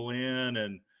of people in,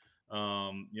 and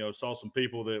saw some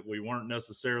people that we weren't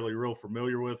necessarily real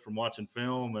familiar with from watching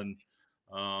film. And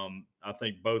I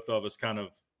think both of us kind of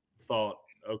thought,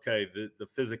 okay, the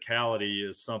physicality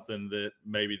is something that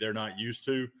maybe they're not used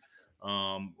to,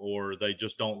 or they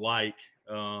just don't like.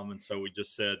 And so we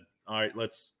just said, all right,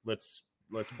 let's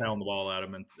pound the ball at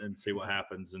them and see what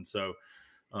happens. And so,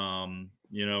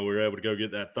 we were able to go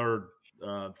get that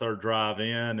third drive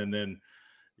in, and then,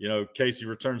 Casey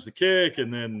returns the kick,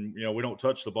 and then, we don't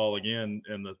touch the ball again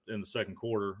in the second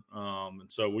quarter. And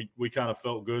so we kind of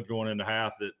felt good going into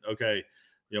half that, okay,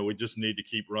 we just need to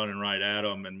keep running right at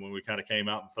them. And when we kind of came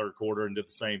out in the third quarter and did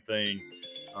the same thing,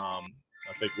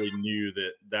 I think we knew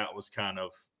that was kind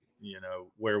of,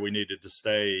 where we needed to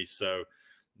stay. So,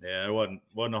 yeah, it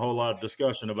wasn't a whole lot of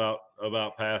discussion about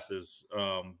passes.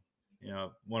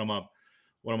 One of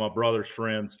my brother's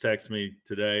friends texted me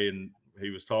today, and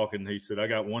he was talking. He said, "I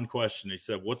got one question." He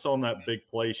said, "What's on that big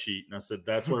play sheet?" And I said,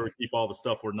 "That's where we keep all the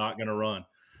stuff we're not going to run."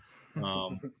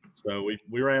 So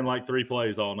we ran like 3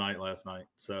 plays all night last night.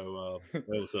 So it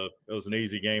was an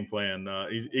easy game plan,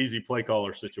 easy play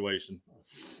caller situation.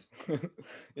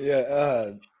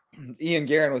 Yeah. Ian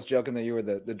Guerin was joking that you were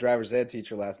the driver's ed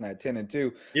teacher last night,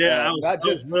 10-2. Yeah, I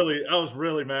was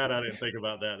really mad I didn't think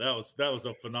about that. That was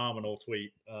a phenomenal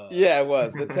tweet. Yeah, it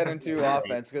was the 10-2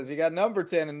 offense, because you got number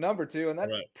 10 and number 2, and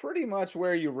that's pretty much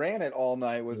where you ran it all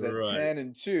night, was at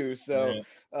 10-2. So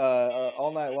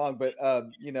all night long. But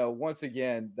once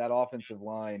again, that offensive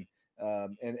line,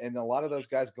 and a lot of those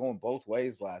guys going both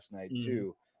ways last night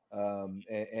too.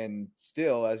 And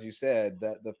still, as you said,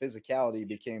 that the physicality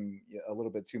became a little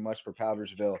bit too much for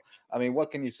Powdersville. I mean, what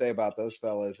can you say about those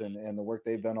fellas and the work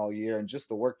they've done all year, and just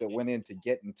the work that went into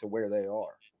getting to where they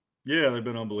are? Yeah, they've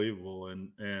been unbelievable,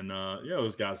 and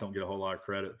those guys don't get a whole lot of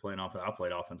credit playing offense. I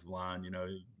played offensive line.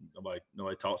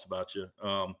 Nobody talks about you.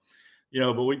 But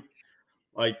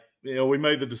we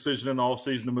made the decision in the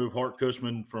offseason to move Hart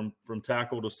Cushman from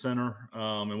tackle to center.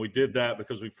 And we did that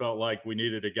because we felt like we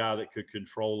needed a guy that could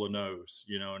control a nose,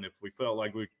 and if we felt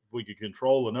like we could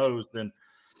control a nose, then,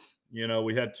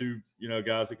 we had 2,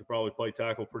 guys that could probably play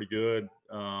tackle pretty good.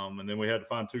 And then we had to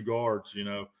find 2 guards,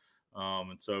 and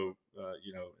so,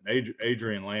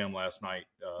 Adrian Lamb last night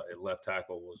at left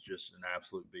tackle was just an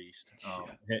absolute beast.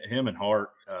 Him and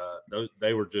Hart,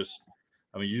 they were just,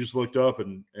 you just looked up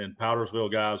and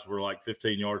Powdersville guys were like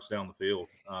 15 yards down the field.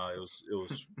 It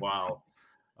was wild.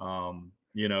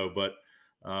 But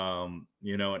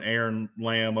You know, and Aaron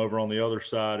Lamb over on the other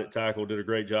side at tackle did a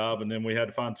great job. And then we had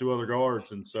to find 2 other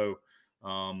guards. And so,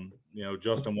 you know,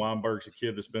 Justin Weinberg's a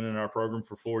kid that's been in our program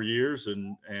for 4 years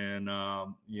and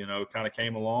you know, kind of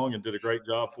came along and did a great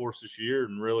job for us this year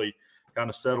and really kind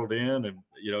of settled in. And,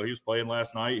 you know, he was playing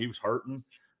last night. He was hurting,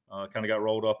 kind of got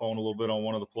rolled up on a little bit on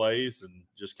one of the plays and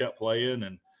just kept playing.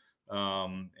 And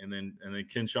then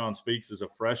Kenshawn Speaks is a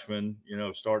freshman, you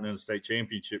know, starting in a state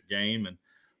championship game and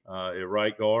at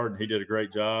right guard. And he did a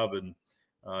great job. And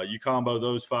you combo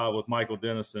those 5 with Michael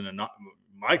Dennison and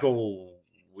Michael,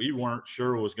 we weren't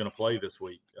sure was going to play this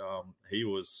week. He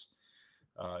was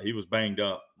banged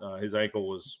up. His ankle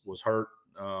was hurt,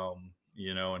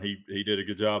 you know, and he did a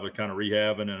good job of kind of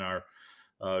rehabbing. And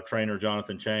our trainer,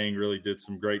 Jonathan Chang, really did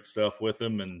some great stuff with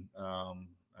him. And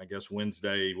I guess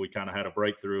Wednesday we kind of had a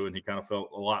breakthrough and he kind of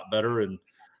felt a lot better. And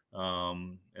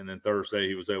then Thursday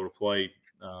he was able to play.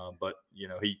 But, you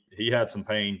know, he had some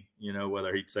pain, you know,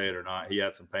 whether he'd say it or not, he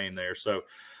had some pain there. So,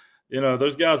 you know,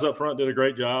 those guys up front did a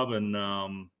great job. And,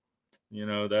 you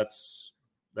know, that's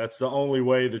the only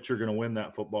way that you're going to win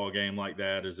that football game like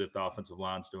that is if the offensive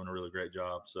line's doing a really great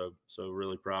job. So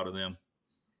really proud of them.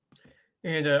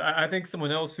 And I think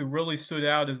someone else who really stood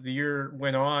out as the year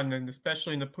went on, and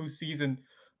especially in the postseason,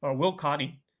 Will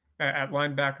Cotting at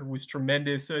linebacker was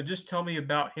tremendous. Just tell me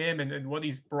about him and what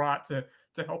he's brought to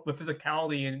help the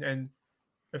physicality and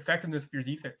effectiveness of your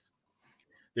defense.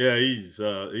 Yeah, he's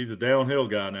a downhill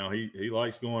guy now. He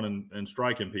likes going and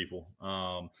striking people,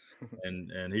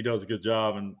 and he does a good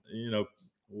job. And you know,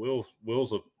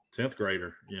 Will's a 10th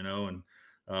grader, you know, and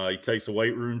he takes the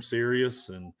weight room serious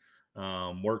and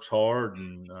works hard.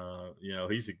 And you know,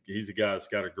 he's a guy that's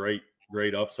got a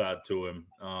great upside to him.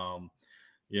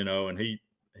 You know, and he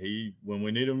when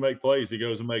we need him to make plays, he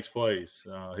goes and makes plays.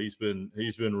 He's been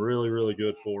really, really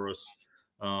good for us.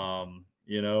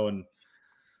 You know, and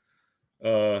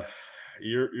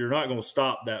you're not going to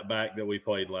stop that back that we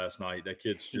played last night. That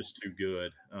kid's just too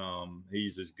good.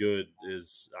 He's as good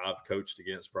as I've coached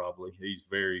against probably. He's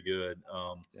very good.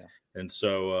 Yeah. And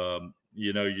so,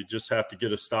 you know, you just have to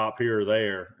get a stop here or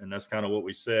there. And that's kind of what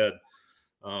we said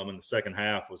in the second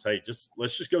half was, hey,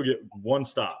 let's just go get one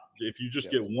stop. If you just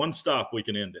get one stop, we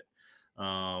can end it.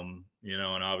 You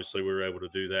know, and obviously we were able to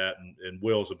do that. And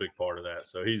Will's a big part of that.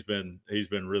 So he's been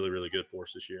really, really good for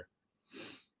us this year.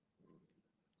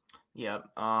 Yeah.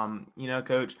 You know,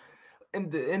 Coach, in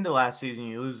the last season,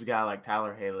 you lose a guy like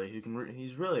Tyler Haley,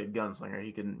 he's really a gunslinger.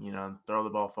 He can, you know, throw the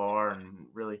ball far and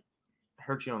really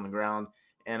hurt you on the ground.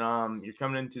 And you're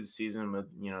coming into the season with,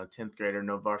 you know, 10th grader,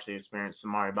 no varsity experience,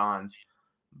 Samari Bonds.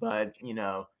 But, you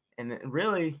know, and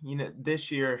really, you know,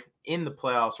 this year in the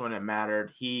playoffs when it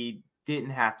mattered, he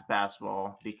didn't have to pass the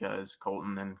ball because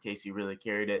Colton and Casey really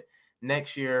carried it.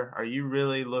 Next year, are you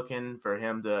really looking for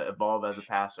him to evolve as a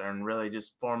passer and really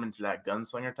just form into that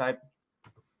gunslinger type?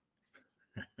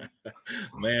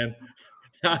 Man,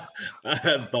 I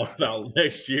hadn't thought about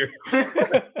next year.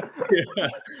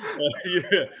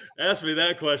 You asked me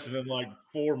that question in like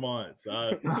 4 months.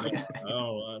 Nah.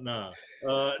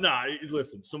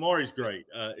 Listen, Samari's great.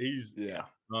 He's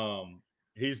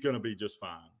going to be just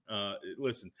fine.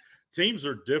 Listen, teams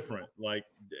are different. Like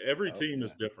every team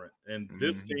is different, and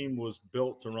this team was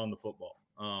built to run the football.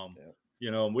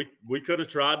 You know, we could have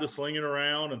tried to sling it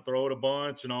around and throw it a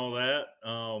bunch and all that,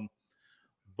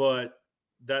 but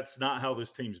that's not how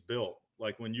this team's built.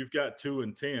 Like when you've got 2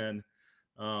 and 10,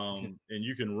 and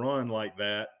you can run like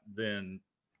that, then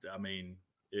I mean,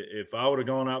 if I would have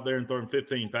gone out there and thrown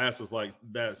 15 passes like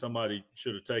that, somebody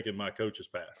should have taken my coach's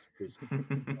pass because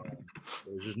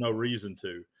there's just no reason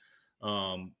to.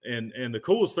 And the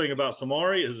coolest thing about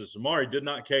Samari is that Samari did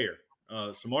not care.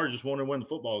 Samari just wanted to win the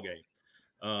football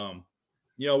game.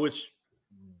 You know, which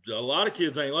a lot of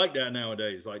kids ain't like that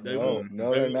nowadays. Like they won't.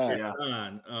 No, they're not.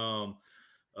 Shine.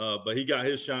 But he got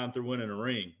his shine through winning a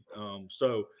ring.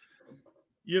 So,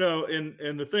 you know,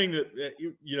 and the thing that,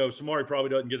 you know, Samari probably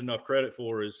doesn't get enough credit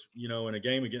for is, you know, in a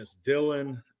game against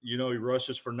Dillon, you know, he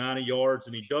rushes for 90 yards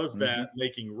and he does that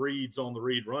making reads on the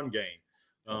read run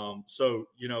game. So,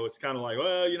 you know, it's kind of like,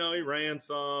 well, you know, he ran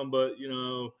some, but, you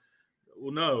know,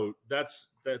 well, no, that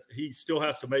he still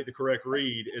has to make the correct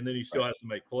read and then he still has to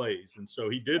make plays. And so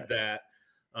he did that,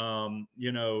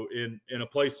 you know, in a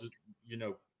place that, you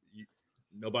know,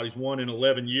 nobody's won in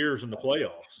 11 years in the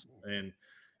playoffs. And,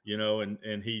 you know,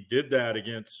 and he did that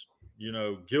against, you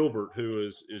know, Gilbert, who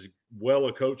is well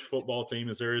a coached football team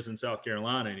as there is in South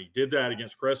Carolina. And he did that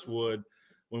against Crestwood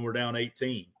when we're down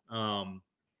 18.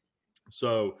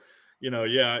 So, you know,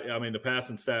 yeah, I mean, the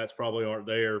passing stats probably aren't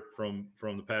there from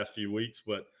the past few weeks,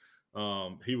 but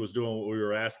he was doing what we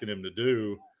were asking him to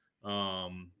do.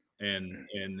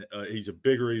 and he's a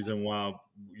big reason why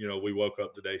we woke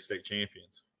up today state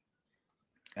champions.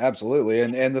 Absolutely,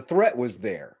 and the threat was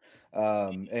there,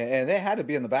 and they had to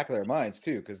be in the back of their minds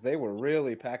too, because they were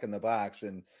really packing the box,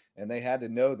 and they had to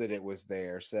know that it was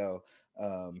there. So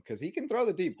because he can throw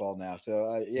the deep ball now,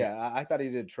 so yeah, I thought he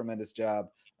did a tremendous job,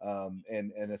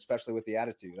 and especially with the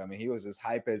attitude. I mean, he was as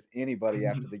hype as anybody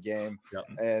after the game, Yep.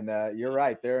 and you're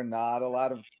right, there are not a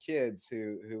lot of kids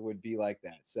who would be like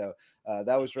that. So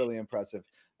that was really impressive.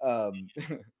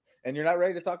 And you're not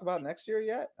ready to talk about next year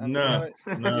yet? I mean, No,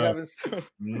 you haven't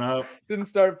no, didn't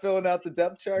start filling out the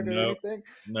depth chart or anything?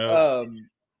 No.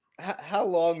 How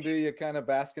long do you kind of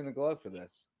bask in the glow for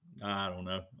this? I don't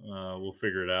know. We'll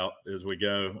figure it out as we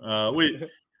go. We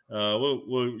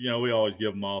always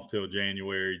give them off till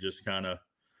January, just kind of,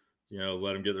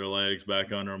 let them get their legs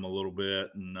back under them a little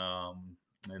bit, and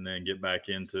then get back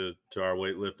into our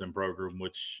weightlifting program,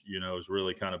 which, has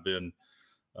really kind of been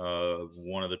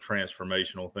one of the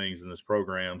transformational things in this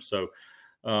program. So,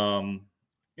 we'll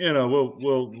give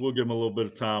them a little bit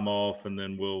of time off, and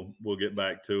then we'll get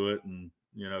back to it, and,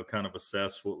 kind of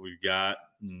assess what we've got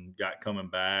coming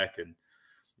back, and,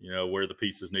 where the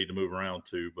pieces need to move around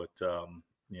to. But,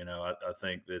 I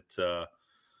think that,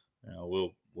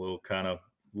 we'll kind of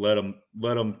let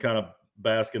them kind of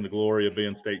bask in the glory of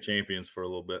being state champions for a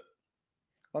little bit.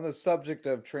 On the subject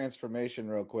of transformation,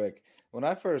 real quick, when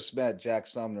I first met Jack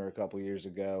Sumner a couple years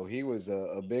ago, he was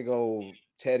a big old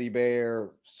teddy bear,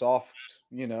 soft,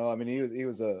 I mean, he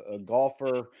was a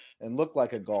golfer and looked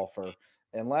like a golfer.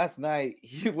 And last night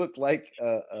he looked like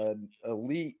an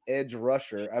elite edge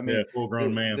rusher. I mean,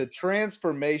 full-grown man. The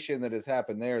transformation that has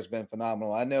happened there has been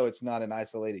phenomenal. I know it's not an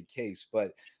isolated case,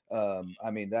 but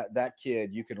I mean, that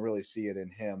kid, you can really see it in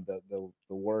him, the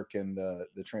work and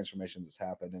the transformation that's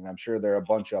happened. And I'm sure there are a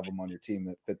bunch of them on your team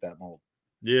that fit that mold.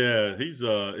 Yeah, he's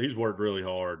worked really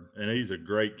hard, and he's a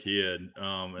great kid.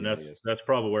 And that's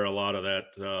probably where a lot of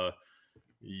that,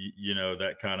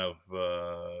 that kind of,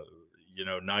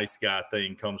 nice guy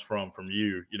thing comes from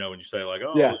you, when you say like,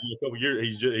 oh, yeah, a couple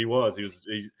years, he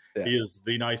is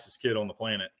the nicest kid on the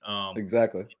planet.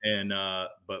 Exactly. And,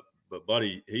 but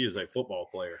buddy, he is a football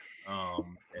player,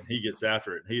 and he gets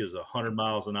after it. He is 100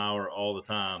 miles an hour all the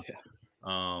time.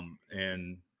 Yeah.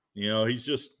 And,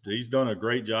 he's done a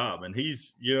great job, and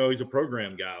he's a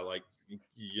program guy. Like,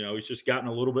 he's just gotten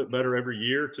a little bit better every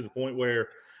year, to the point where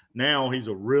now he's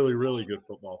a really, really good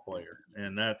football player.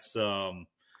 And that's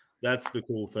the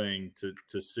cool thing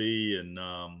to see. And,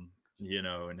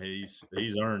 and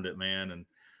he's earned it, man. And,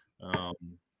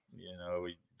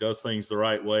 he does things the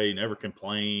right way, never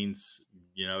complains.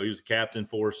 He was a captain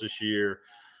for us this year.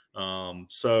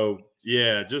 So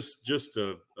yeah, just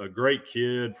a great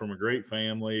kid from a great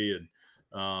family, and,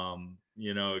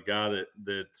 a guy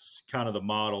that's kind of the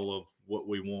model of what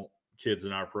we want kids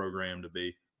in our program to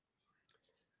be.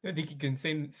 I think you can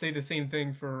say the same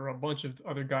thing for a bunch of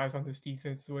other guys on this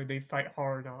defense, the way they fight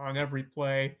hard on every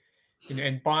play,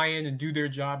 and buy in and do their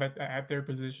job at their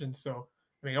position. So,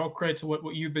 I mean, all credit to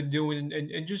what you've been doing.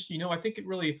 And just, I think it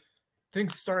really,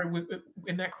 things started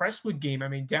in that Crestwood game. I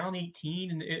mean, down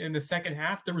 18 in the second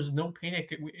half, there was no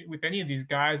panic with any of these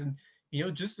guys. And,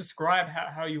 just describe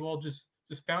how you all just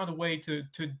found a way to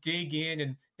dig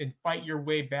in and fight your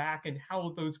way back, and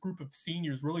how those group of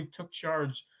seniors really took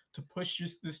charge to push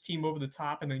this team over the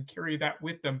top, and then carry that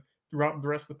with them throughout the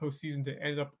rest of the postseason to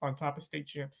end up on top of state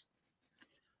champs.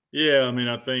 Yeah, I mean,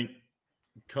 I think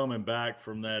coming back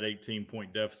from that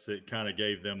 18-point deficit kind of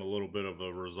gave them a little bit of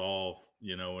a resolve,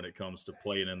 when it comes to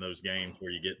playing in those games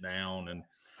where you get down, and,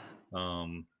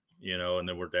 and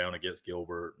then we're down against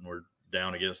Gilbert, and we're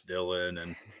down against Dillon.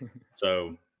 And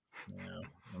so,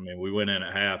 I mean, we went in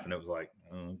at half, and it was like,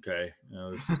 okay,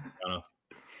 this is kind of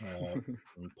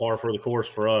par for the course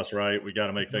for us, right? We got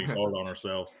to make things hard on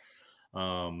ourselves.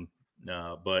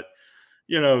 But,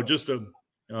 just a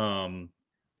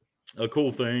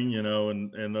cool thing,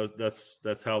 and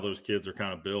that's how those kids are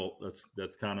kind of built.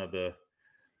 That's kind of the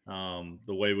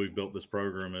way we've built this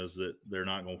program, is that they're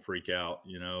not going to freak out,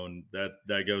 and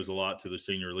that goes a lot to the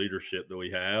senior leadership that we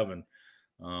have. And,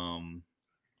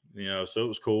 so it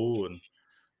was cool. And,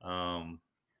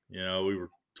 we were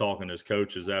talking as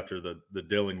coaches after the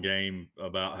Dillon game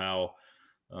about how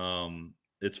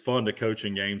it's fun to coach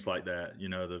in games like that.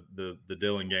 The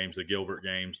Dillon games, the Gilbert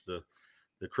games, the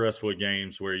Crestwood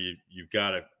games, where you've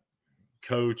got to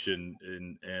coach and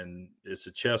it's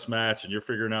a chess match, and you're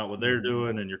figuring out what they're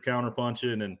doing, and you're counter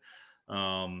punching, and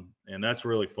that's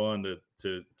really fun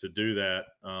to do that.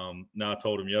 Now, I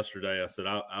told him yesterday, I said,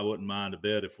 I wouldn't mind a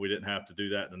bit if we didn't have to do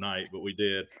that tonight, but we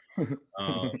did.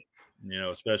 you know,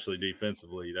 especially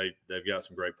defensively. They've got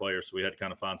some great players, so we had to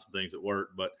kind of find some things that work.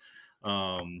 But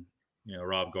you know,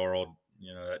 Rob Garrald,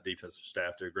 you know, that defensive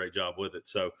staff did a great job with it.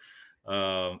 So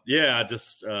yeah, I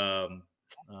just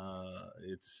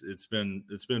it's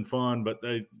been fun, but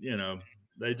they, you know,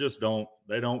 they just don't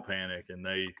panic, and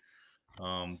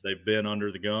they've been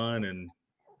under the gun, and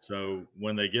so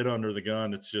when they get under the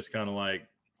gun, it's just kind of like,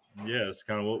 yeah, it's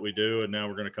kind of what we do, and now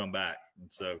we're going to come back.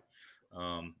 And so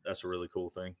that's a really cool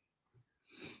thing.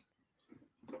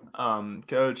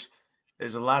 Coach,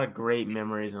 there's a lot of great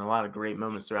memories and a lot of great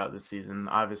moments throughout this season.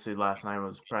 Obviously, last night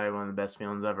was probably one of the best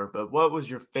feelings ever. But what was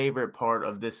your favorite part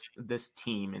of this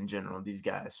team in general, these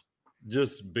guys?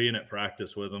 Just being at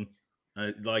practice with them.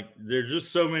 Like, there's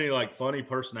just so many like funny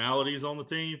personalities on the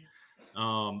team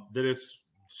that it's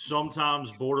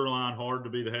sometimes borderline hard to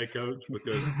be the head coach,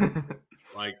 because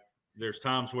like there's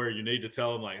times where you need to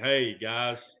tell them like, hey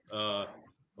guys,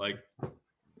 like,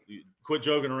 quit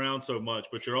joking around so much,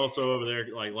 but you're also over there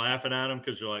like laughing at them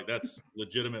because you're like, that's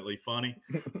legitimately funny.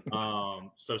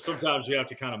 So sometimes you have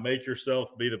to kind of make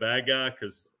yourself be the bad guy,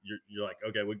 because you're like,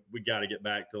 okay, we got to get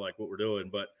back to like what we're doing.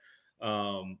 But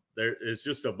there is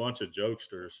just a bunch of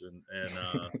jokesters, and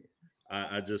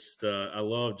I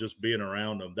love just being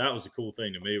around them. That was a cool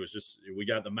thing to me. It was just, we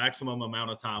got the maximum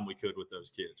amount of time we could with those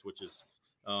kids, which is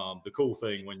the cool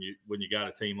thing when you got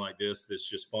a team like this that's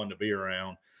just fun to be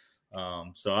around.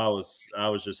 So I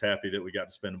was just happy that we got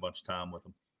to spend a bunch of time with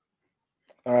them.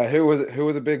 All right, who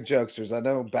were the big jokesters? I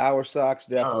know Bower Sox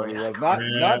definitely was.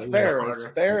 Not Ferris.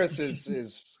 Ferris is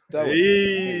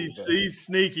he's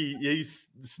sneaky. He's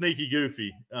sneaky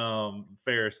goofy.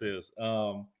 Ferris is.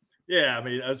 Yeah, I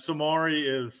mean, Samari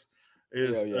is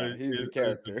he's a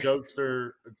character, is a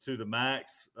jokester to the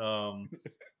max. You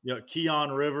know,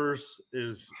 Keon Rivers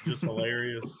is just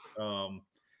hilarious.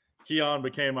 Keon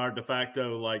became our de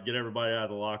facto, like, get everybody out of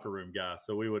the locker room guy.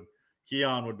 So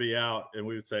Keon would be out, and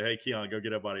we would say, hey, Keon, go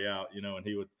get everybody out, you know, and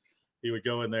he would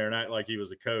go in there and act like he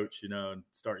was a coach, you know, and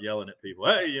start yelling at people.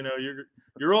 Hey, you know,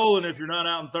 you're rolling if you're not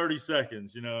out in 30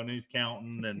 seconds, you know, and he's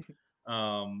counting.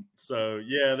 And so,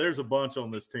 yeah, there's a bunch on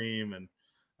this team, and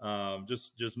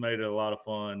just made it a lot of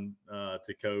fun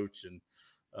to coach, and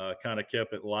kind of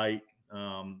kept it light.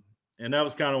 And that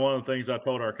was kind of one of the things I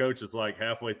told our coaches, like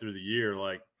halfway through the year,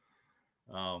 like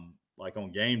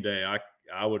on game day,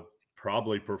 I would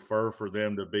probably prefer for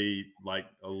them to be like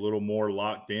a little more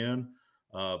locked in,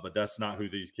 but that's not who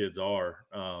these kids are.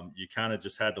 You kind of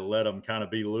just had to let them kind of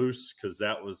be loose, because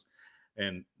that was,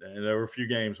 and there were a few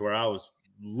games where I was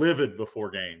livid before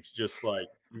games, just like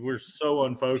we're so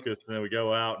unfocused, and then we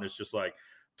go out and it's just like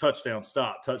touchdown,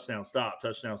 stop, touchdown, stop,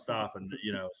 touchdown, stop, and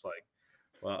you know, it's like,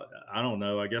 well, I don't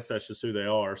know, I guess that's just who they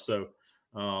are. So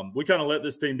we kind of let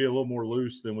this team be a little more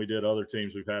loose than we did other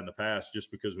teams we've had in the past,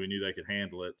 just because we knew they could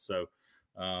handle it. So,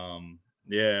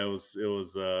 yeah, it was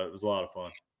a lot of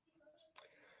fun.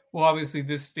 Well, obviously,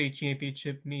 this state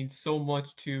championship means so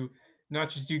much to not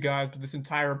just you guys, but this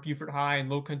entire Beaufort High and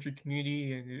Low Country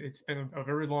community. And it's been a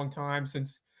very long time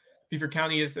since Beaufort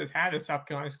County has had a South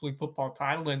Carolina School League football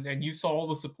title. And you saw all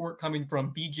the support coming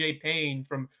from BJ Payne,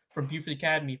 from Beaufort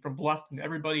Academy, from Bluffton,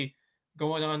 everybody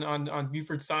going on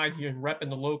Beaufort's side here and repping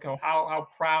the Lowco. How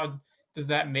proud does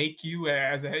that make you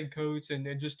as a head coach?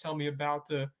 And just tell me about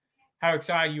how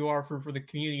excited you are for the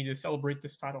community to celebrate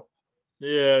this title.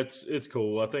 Yeah, it's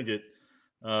cool. I think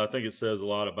it says a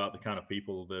lot about the kind of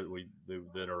people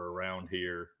that are around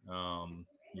here.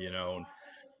 You know,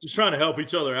 just trying to help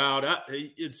each other out.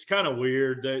 It's kind of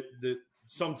weird that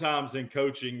sometimes in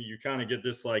coaching you kind of get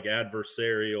this like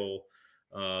adversarial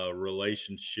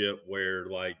relationship where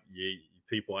like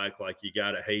people act like you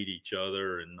got to hate each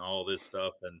other and all this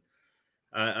stuff. And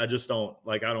I just don't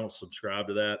subscribe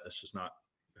to that. That's just not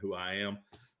who I am.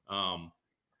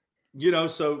 You know,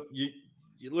 so you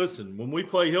listen, when we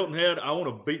play Hilton Head, I want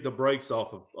to beat the brakes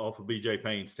off of BJ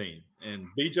Payne's team, and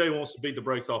BJ wants to beat the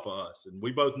brakes off of us. And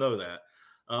we both know that.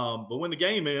 But when the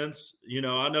game ends, you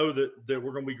know, I know that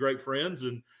we're going to be great friends,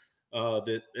 and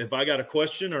that if I got a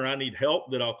question or I need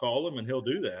help, that I'll call him and he'll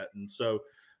do that. And so,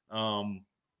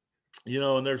 you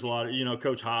know, and there's a lot of, you know,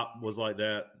 Coach Hop was like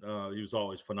that. He was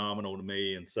always phenomenal to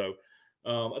me. And so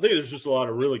I think there's just a lot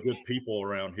of really good people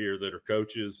around here that are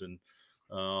coaches. And,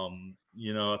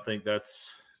 you know, I think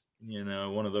that's, you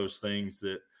know, one of those things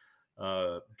that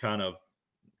kind of,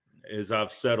 as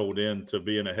I've settled into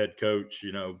being a head coach,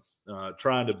 you know,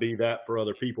 trying to be that for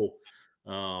other people,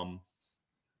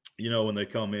 you know, when they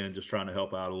come in, just trying to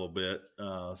help out a little bit.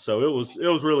 So it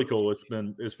was really cool. It's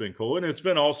been cool. And it's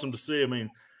been awesome to see. I mean,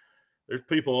 there's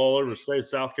people all over the state of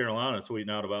South Carolina tweeting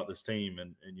out about this team,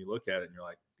 and you look at it and you're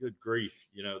like, good grief,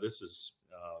 you know, this is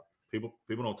people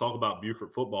don't talk about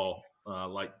Beaufort football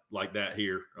like that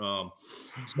here.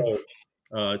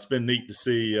 It's been neat to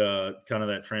see kind of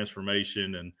that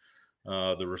transformation and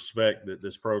the respect that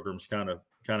this program's kind of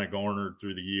garnered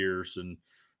through the years, and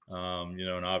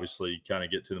and obviously kind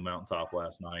of get to the mountaintop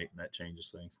last night, and that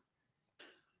changes things.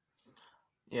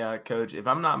 Yeah, Coach, if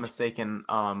I'm not mistaken,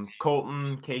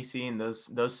 Colton, Casey, and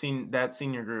that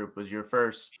senior group was your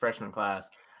first freshman class.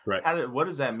 Right. What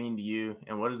does that mean to you,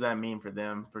 and what does that mean for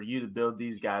them, for you to build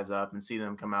these guys up and see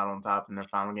them come out on top in their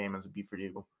final game as a Beaufort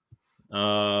Eagle?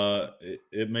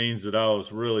 It means that I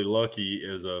was really lucky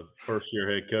as a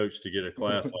first-year head coach to get a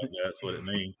class like that. That's what it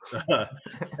means.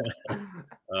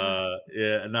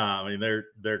 I mean,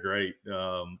 they're great.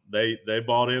 They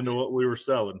bought into what we were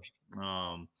selling.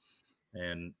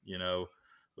 And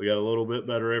we got a little bit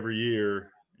better every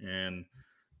year, and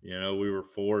we were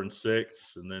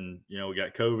 4-6, and then we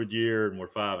got COVID year, and we're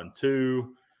 5-2,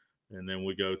 and then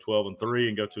we go 12-3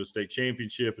 and go to a state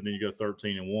championship, and then you go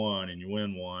 13-1 and you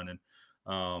win one. And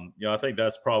I think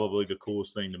that's probably the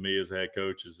coolest thing to me as a head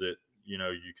coach, is that you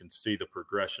can see the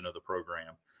progression of the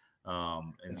program,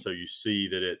 and so you see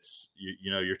that it's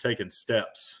you're taking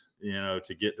steps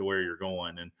to get to where you're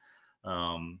going. And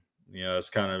it's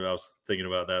kind of, I was thinking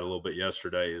about that a little bit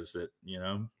yesterday, is that,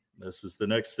 this is the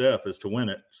next step, is to win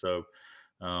it. So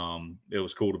it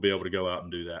was cool to be able to go out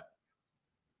and do that.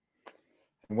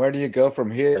 Where do you go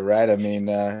from here, right? I mean,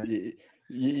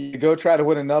 you go try to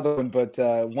win another one, but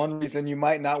one reason you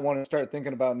might not want to start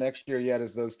thinking about next year yet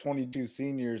is those 22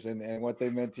 seniors and what they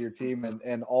meant to your team,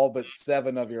 and all but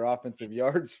 7 of your offensive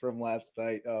yards from last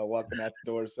night walking out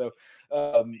the door. So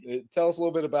tell us a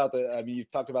little bit about I mean,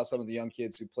 you've talked about some of the young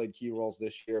kids who played key roles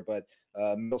this year, but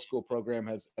middle school program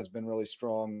has been really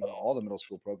strong. All the middle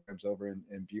school programs over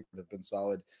in Beaufort have been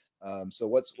solid. So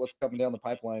what's coming down the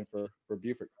pipeline for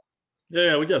Beaufort?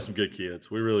 Yeah, we got some good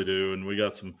kids. We really do. And we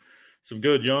got some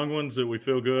good young ones that we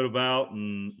feel good about.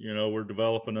 And, we're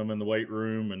developing them in the weight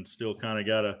room, and still kind of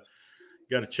got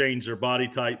to change their body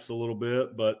types a little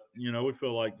bit. But, we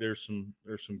feel like there's some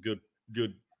good,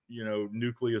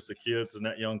 nucleus of kids in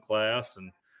that young class.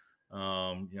 And,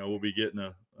 we'll be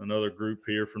getting another group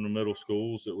here from the middle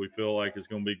schools that we feel like is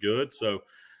going to be good. So,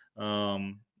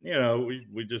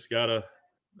 we just got to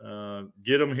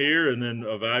get them here, and then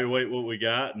evaluate what we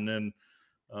got, and then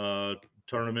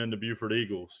turn them into Beaufort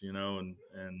Eagles, and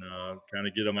kind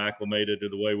of get them acclimated to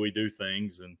the way we do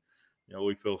things. And,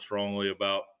 we feel strongly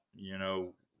about,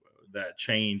 that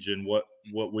change in what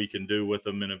we can do with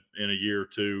them in a year or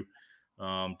two,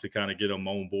 to kind of get them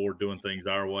on board doing things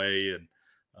our way. And,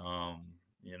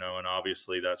 and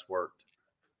obviously that's worked.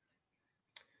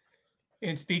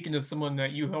 And speaking of someone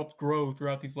that you helped grow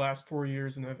throughout these last 4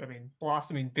 years, and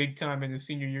blossoming big time in his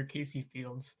senior year, Casey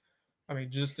Fields.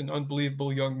 Just an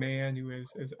unbelievable young man who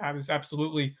has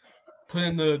absolutely put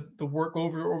in the work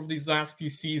over these last few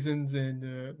seasons.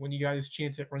 And when you got his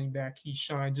chance at running back, he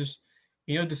shined. Just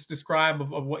describe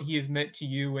of what he has meant to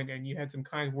you, and you had some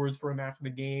kind words for him after the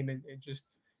game, and just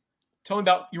tell him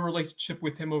about your relationship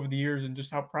with him over the years, and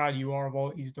just how proud you are of all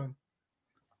that he's done.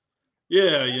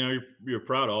 Yeah, you're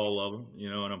proud of all of them,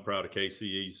 and I'm proud of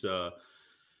Casey. He's, it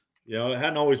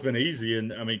hadn't always been easy.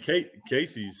 And I mean,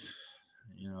 Casey's,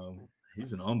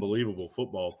 he's an unbelievable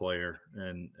football player.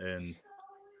 And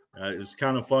it was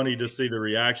kind of funny to see the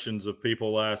reactions of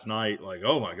people last night, like,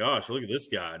 oh my gosh, look at this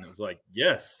guy. And it was like,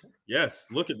 yes,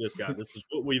 look at this guy. This is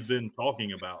what we've been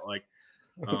talking about. Like,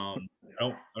 I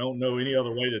don't know any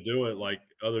other way to do it, like,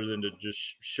 other than to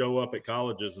just show up at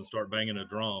colleges and start banging a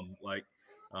drum. Like,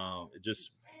 it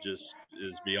just is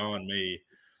beyond me.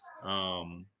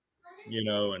 And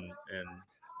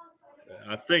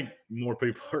I think more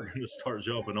people are going to start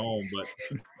jumping on, but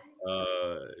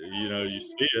you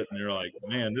see it and you're like,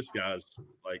 man, this guy's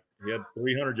like, he had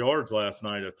 300 yards last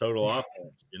night of total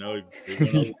offense. He went over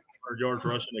 100 yards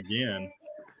rushing again.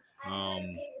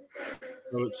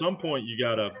 So at some point you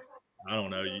gotta, I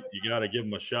don't know, you gotta give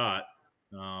him a shot.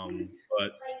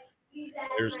 But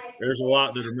there's a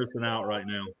lot that are missing out right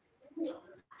now.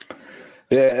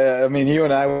 Yeah, I mean, you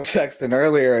and I were texting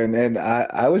earlier, and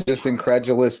I was just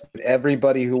incredulous that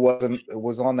everybody who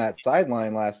was on that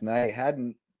sideline last night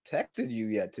hadn't texted you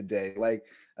yet today. Like,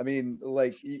 I mean,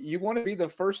 like, you want to be the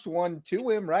first one to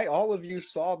him, right? All of you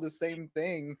saw the same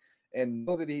thing and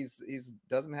know that he's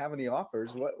doesn't have any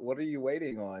offers. What are you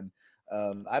waiting on?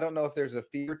 I don't know if there's a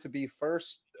fear to be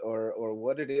first or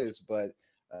what it is, but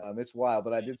it's wild.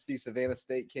 But I did see Savannah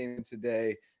State came in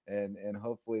today. And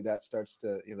hopefully that starts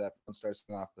to, that phone starts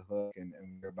going off the hook and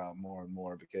we're about more and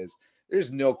more, because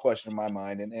there's no question in my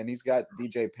mind. And he's got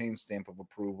BJ Payne's stamp of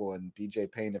approval, and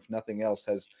BJ Payne, if nothing else,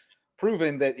 has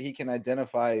proven that he can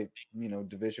identify,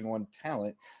 Division I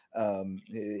talent.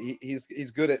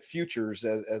 He's good at futures,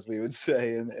 as we would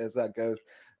say, and as that goes.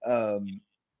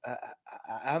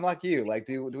 I'm like you. Like,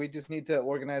 do we just need to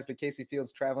organize the Casey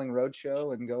Fields traveling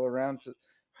roadshow and go around to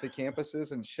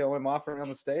campuses and show him off around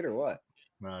the state, or what?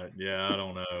 Right. Yeah, I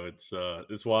don't know.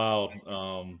 It's wild.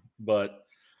 But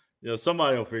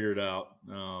somebody will figure it out.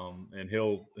 And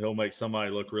he'll make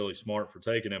somebody look really smart for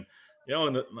taking him.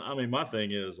 And my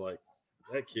thing is, like,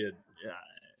 that kid,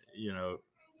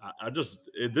 I just,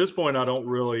 at this point, I don't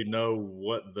really know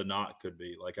what the knock could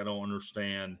be. Like, I don't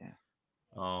understand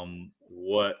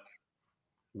what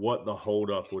the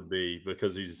holdup would be,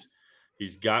 because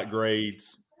he's got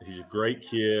grades. He's a great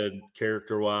kid,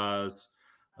 character wise.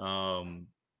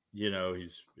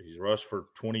 He's rushed for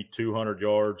 2,200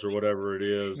 yards or whatever it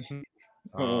is.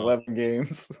 11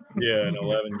 games. Yeah, in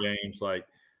 11 games. Like,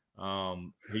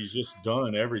 he's just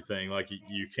done everything. Like,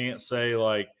 you can't say,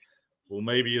 like, well,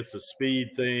 maybe it's a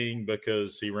speed thing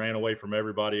because he ran away from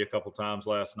everybody a couple times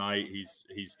last night.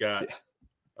 He's got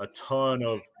a ton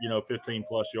of 15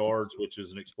 plus yards, which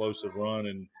is an explosive run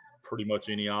in pretty much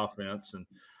any offense.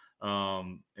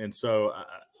 And so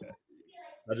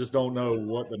I just don't know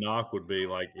what the knock would be.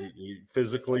 Like,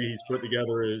 physically, he's put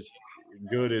together as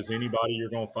good as anybody you're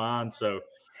going to find. So,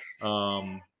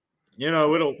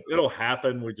 it'll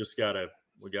happen. We just gotta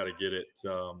get it.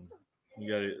 We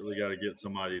gotta get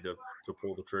somebody to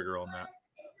pull the trigger on that.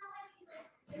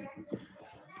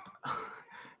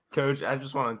 Coach, I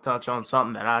just want to touch on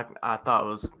something that I thought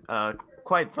was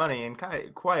quite funny and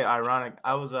quite ironic.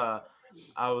 I was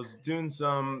doing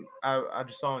I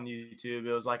just saw on YouTube,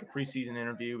 it was like a preseason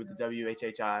interview with the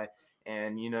WHHI,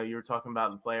 and you were talking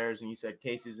about the players, and you said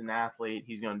Casey's an athlete,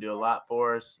 he's going to do a lot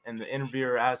for us. And the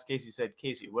interviewer asked Casey, said,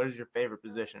 "Casey, what is your favorite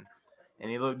position?" And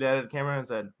he looked at the camera and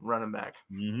said, "Running back."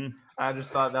 Mm-hmm. I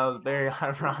just thought that was very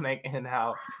ironic, and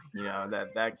how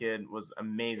that kid was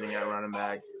amazing at running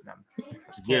back. I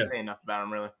just can't say enough about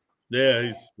him, really. Yeah,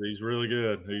 he's really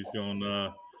good. He's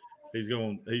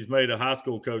made a high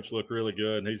school coach look really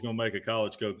good, and he's gonna make a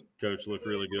college coach look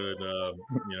really good. At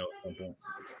some point.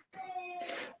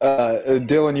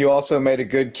 Dylan, you also made a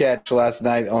good catch last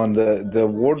night on the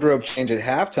wardrobe change at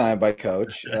halftime by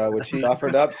Coach, which he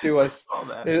offered up to us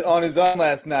on his own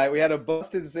last night. We had a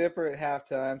busted zipper at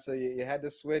halftime, so you had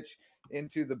to switch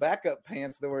into the backup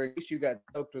pants that were, in case you got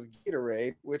soaked with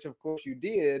Gatorade, which of course you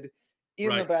did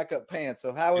in the backup pants.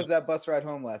 So how was that bus ride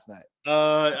home last night?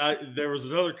 There was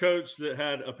another coach that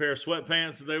had a pair of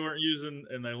sweatpants that they weren't using,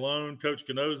 and they loaned Coach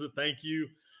Canosa. Thank you.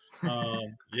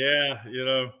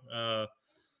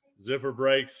 Zipper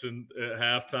breaks at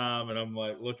halftime, and I'm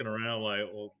like looking around like,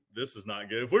 well, this is not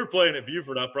good. If we were playing at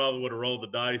Beaufort, I probably would have rolled the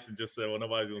dice and just said, well,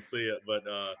 nobody's going to see it. But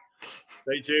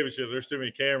state championship, there's too many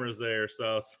cameras there.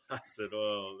 So I said,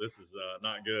 well, this is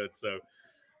not good. So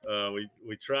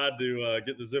we tried to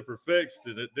get the zipper fixed,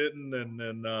 and it didn't. And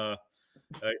then I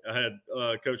had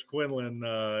Coach Quinlan.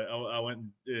 I went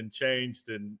and changed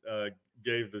and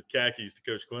gave the khakis to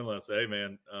Coach Quinlan. I said, hey,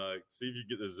 man, see if you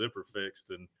get the zipper fixed.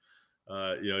 And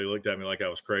he looked at me like I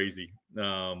was crazy,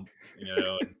 and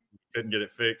couldn't get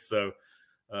it fixed. So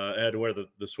I had to wear the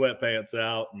sweatpants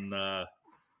out, and I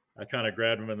kind of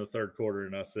grabbed him in the third quarter,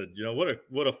 and I said,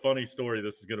 what a funny story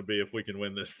this is going to be if we can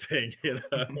win this thing.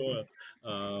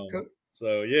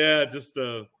 So yeah, just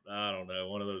I don't know,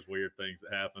 one of those weird things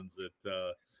that happens that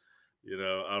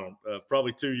I don't.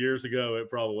 Probably 2 years ago, it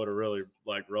probably would have really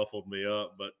ruffled me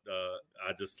up, but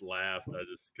I just laughed. I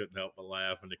just couldn't help but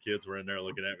laugh, and the kids were in there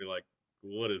looking at me like,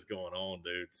 "What is going on,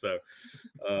 dude?" So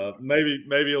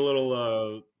maybe a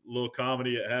little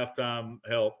comedy at halftime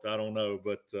helped. I don't know,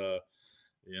 but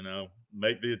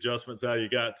make the adjustments how you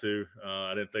got to.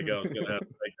 I didn't think I was going to have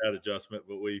to make that adjustment,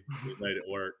 but we made it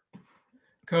work.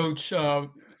 Coach, I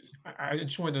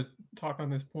just wanted to talk on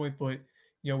this point, but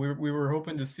we were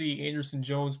hoping to see Anderson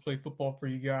Jones play football for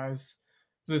you guys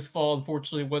this fall.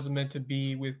 Unfortunately, it wasn't meant to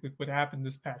be with what happened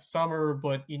this past summer.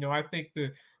 But I think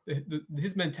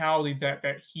his mentality that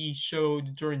he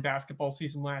showed during basketball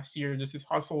season last year, just his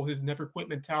hustle, his never quit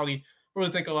mentality, I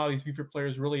really think a lot of these Beaufort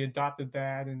players really adopted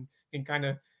that, and kind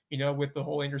of with the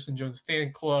whole Anderson Jones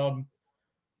fan club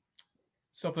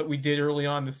stuff that we did early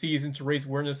on in the season to raise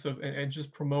awareness of and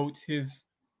just promote his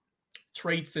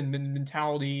traits and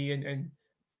mentality and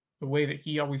the way that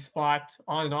he always fought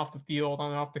on and off the field,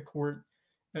 on and off the court.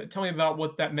 Tell me about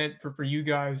what that meant for you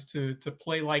guys to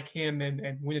play like him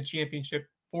and win a championship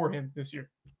for him this year.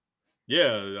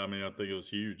 Yeah, I think it was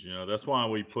huge. That's why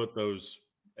we put those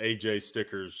AJ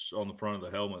stickers on the front of the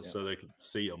helmet so they could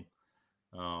see them.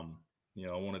 I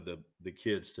wanted the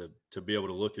kids to be able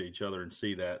to look at each other and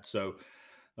see that. So,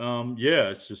 Yeah,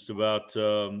 it's just about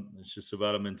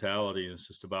a mentality, and it's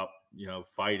just about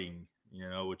fighting,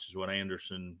 which is what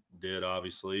Anderson did,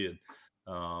 obviously,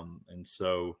 and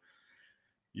so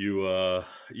you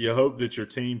hope that your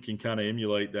team can kind of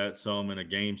emulate that some in a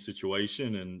game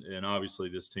situation, and obviously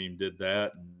this team did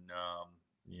that,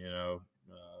 and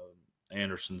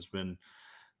Anderson's been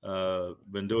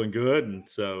doing good, and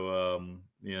so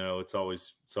it's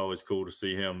always cool to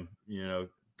see him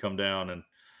come down and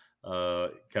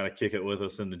kind of kick it with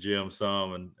us in the gym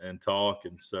some and talk,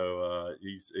 and so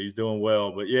he's doing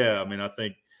well. But yeah, I mean, I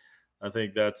think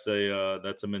that's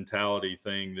a mentality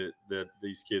thing that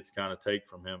these kids kind of take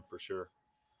from him for sure.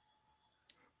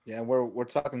 Yeah, we're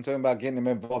talking to him about getting him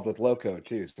involved with Lowco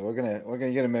too. So we're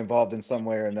gonna get him involved in some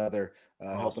way or another,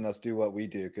 Awesome. helping us do what we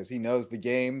do, because he knows the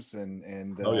games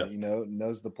and Oh, yeah.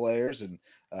 knows the players, and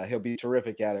he'll be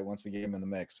terrific at it once we get him in the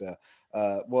mix.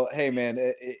 Well, hey man,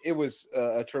 it was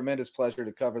a tremendous pleasure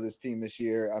to cover this team this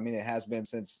year. I mean, it has been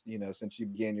since you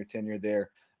began your tenure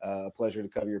there. A pleasure to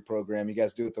cover your program. You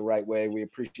guys do it the right way. We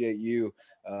appreciate you.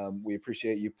 We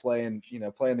appreciate you playing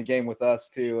the game with us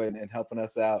too, and helping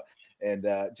us out. And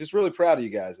just really proud of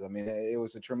you guys. I mean, it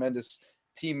was a tremendous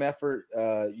team effort.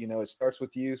 It starts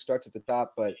with you, starts at the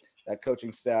top, but that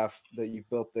coaching staff that you've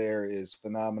built there is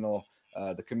phenomenal.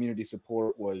 The community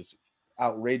support was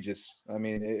outrageous. I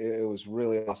mean, it was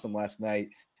really awesome last night.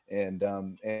 And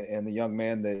the young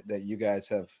man that you guys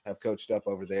have coached up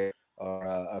over there are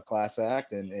a class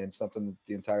act, and something that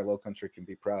the entire Low Country can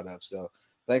be proud of. So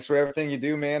thanks for everything you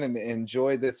do, man, and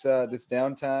enjoy this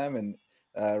downtime, and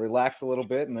relax a little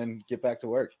bit, and then get back to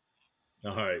work.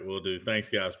 All right, we'll do. Thanks,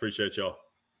 guys. Appreciate y'all.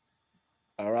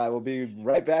 All right, we'll be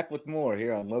right back with more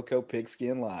here on Lowco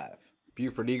Pigskin Live.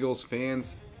 Beaufort Eagles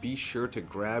fans, be sure to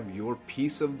grab your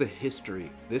piece of the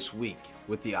history this week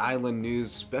with the Island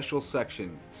News special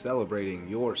section celebrating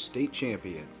your state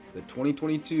champions, the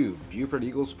 2022 Beaufort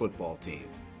Eagles football team.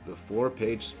 The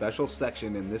 4-page special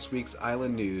section in this week's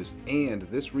Island News and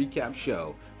this recap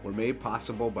show were made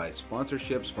possible by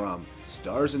sponsorships from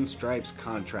Stars and Stripes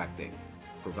Contracting,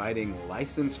 providing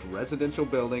licensed residential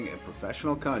building and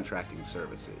professional contracting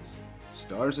services.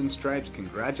 Stars and Stripes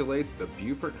congratulates the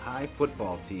Beaufort High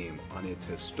football team on its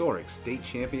historic state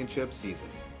championship season.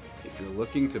 If you're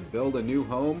looking to build a new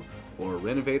home or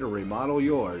renovate or remodel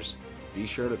yours, be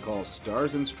sure to call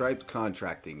Stars and Stripes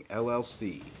Contracting,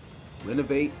 LLC.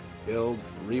 Renovate, build,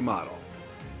 remodel.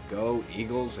 Go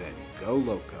Eagles and go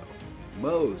Lowco.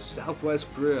 Moe's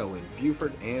Southwest Grill in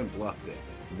Beaufort and Bluffton.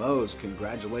 Moe's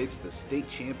congratulates the state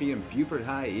champion Beaufort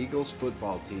High Eagles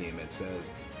football team and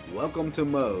says, "Welcome to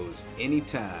Moe's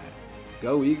anytime.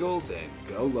 Go Eagles and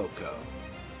go Lowco."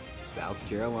 South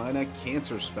Carolina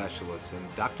Cancer Specialist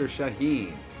and Dr.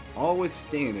 Shaheen, always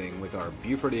standing with our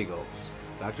Beaufort Eagles.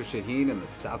 Dr. Shaheen and the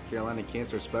South Carolina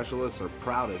Cancer Specialists are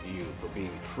proud of you for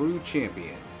being true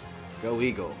champions. Go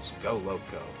Eagles, go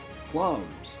Lowco.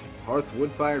 Plums, Hearth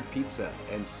Wood-Fired Pizza,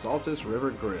 and Saltus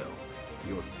River Grill,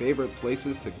 your favorite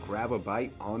places to grab a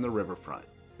bite on the riverfront.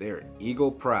 They're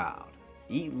Eagle proud.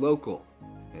 Eat local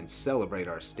and celebrate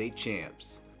our state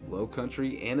champs. Low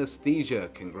Country Anesthesia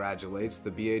congratulates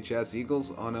the BHS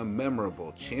Eagles on a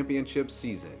memorable championship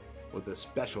season, with a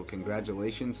special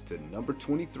congratulations to number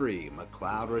 23,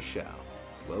 McLeod Rochelle.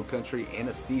 Low Country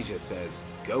Anesthesia says,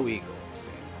 go Eagles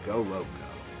and go Lowco.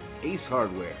 Ace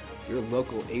Hardware, your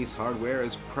local Ace Hardware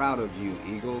is proud of you,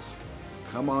 Eagles.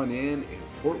 Come on in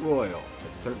Port Royal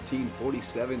at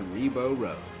 1347 Rebo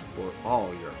Road for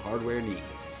all your hardware needs.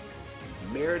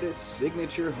 Meredith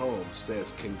Signature Homes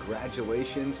says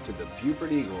congratulations to the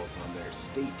Beaufort Eagles on their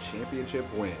state championship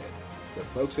win. The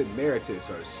folks at Meritus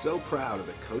are so proud of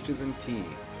the coaches and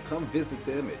team. Come visit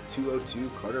them at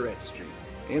 202 Carteret Street.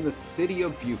 And the City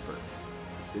of Beaufort.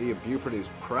 The City of Beaufort is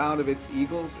proud of its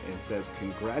Eagles and says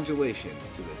congratulations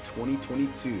to the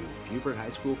 2022 Beaufort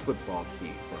High School football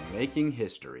team for making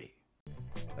history.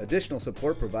 Additional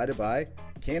support provided by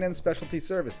Cannon Specialty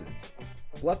Services,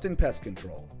 Bluffton Pest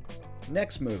Control,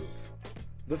 Next Move,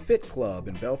 The Fit Club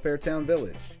in Belfair Town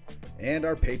Village, and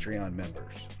our Patreon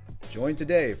members. Join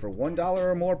today for $1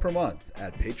 or more per month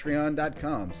at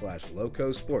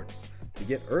patreon.com/LowcoSports to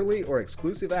get early or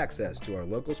exclusive access to our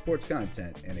local sports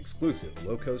content and exclusive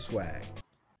Lowco swag.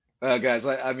 Guys,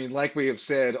 I mean, like we have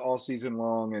said all season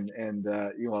long, and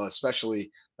especially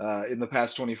in the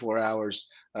past 24 hours,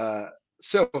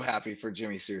 so happy for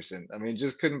Jimmy Searson. I mean,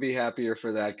 just couldn't be happier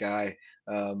for that guy.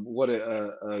 What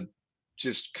a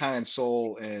just kind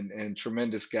soul and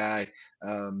tremendous guy.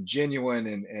 Genuine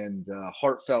and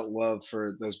heartfelt love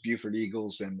for those Beaufort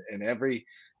Eagles and every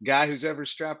guy who's ever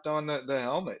strapped on the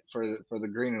helmet for the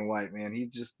green and white, man. He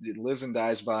just lives and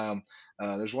dies by them.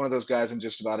 There's one of those guys in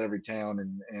just about every town,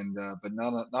 and but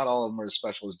not all of them are as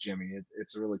special as Jimmy.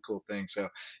 It's a really cool thing. So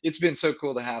it's been so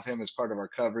cool to have him as part of our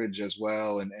coverage as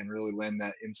well, and really lend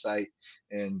that insight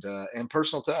and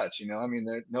personal touch. I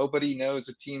mean, nobody knows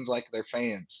a team like their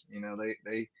fans.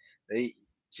 They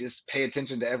just pay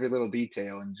attention to every little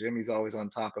detail, and Jimmy's always on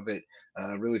top of it.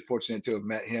 Really fortunate to have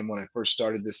met him when I first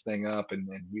started this thing up, and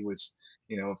he was,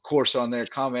 of course, on there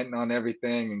commenting on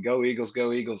everything and go Eagles,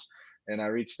 go Eagles. And I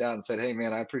reached out and said, "Hey,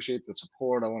 man, I appreciate the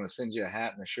support. I want to send you a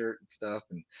hat and a shirt and stuff."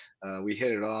 And we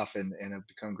hit it off and have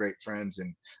become great friends.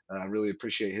 And I really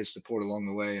appreciate his support along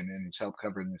the way and his help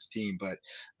covering this team. But,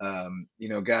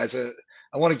 guys,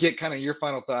 I want to get kind of your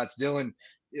final thoughts. Dylan,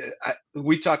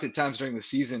 we talked at times during the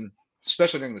season,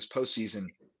 especially during this postseason,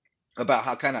 about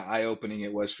how kind of eye-opening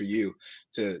it was for you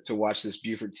to watch this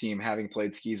Beaufort team, having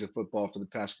played skis of football for the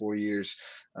past 4 years,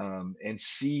 and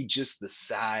see just the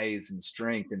size and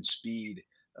strength and speed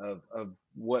of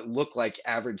what look like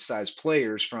average size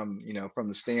players from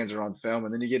the stands or on film,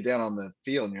 and then you get down on the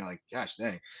field and you're like, gosh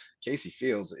dang, Casey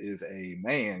Fields is a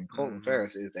man, Colton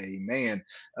Ferris is a man.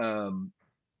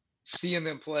 Seeing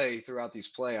them play throughout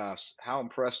these playoffs, how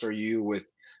impressed are you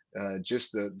with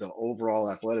just the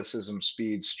overall athleticism,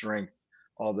 speed, strength,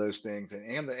 all those things,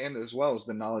 and as well as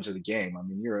the knowledge of the game? I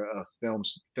mean, you're a film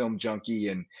junkie,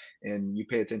 and you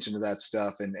pay attention to that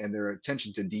stuff, and their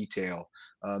attention to detail,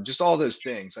 just all those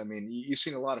things. I mean, you've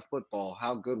seen a lot of football.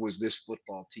 How good was this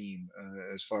football team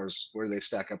as far as where they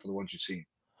stack up with the ones you've seen?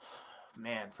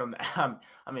 Man, from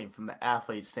the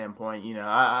athlete standpoint,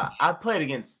 I played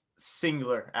against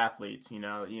singular athletes.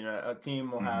 A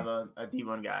team will have a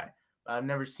D1 guy. I've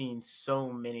never seen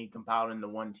so many compiled into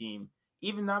one team.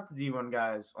 Even not the D1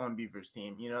 guys on Beaufort's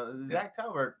team. Zach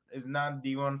Talbert is not a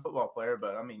D1 football player,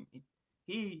 but I mean,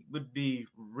 he would be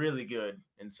really good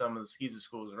in some of the skis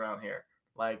schools around here,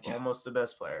 like almost the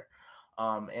best player.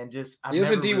 And just he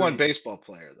is a D1 baseball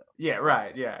player, though. Yeah,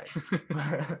 right. Yeah,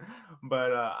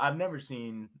 but I've never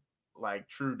seen like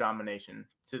true domination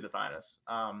to define us.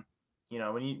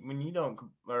 When you don't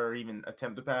or even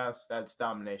attempt to pass, that's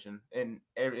domination, and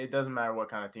it doesn't matter what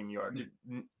kind of team you are.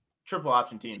 Triple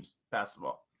option teams pass the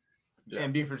ball,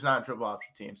 and Beaufort's not a triple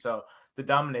option team. So the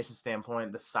domination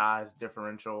standpoint, the size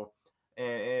differential,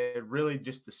 and it really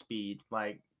just the speed.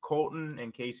 Like Colton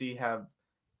and Casey have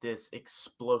this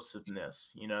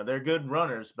explosiveness. They're good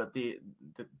runners, but the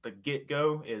get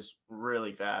go is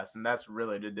really fast, and that's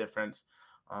really the difference.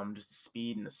 Just the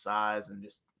speed and the size and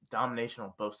just domination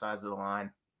on both sides of the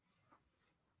line.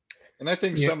 And I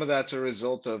think some of that's a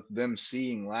result of them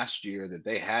seeing last year that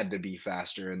they had to be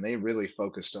faster, and they really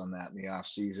focused on that in the off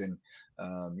season.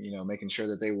 Making sure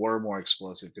that they were more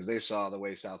explosive, because they saw the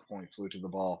way South Point flew to the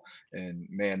ball, and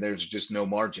man, there's just no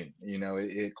margin.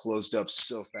 It closed up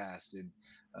so fast, and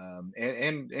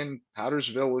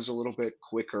Powdersville was a little bit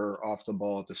quicker off the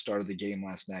ball at the start of the game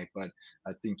last night, but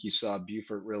I think you saw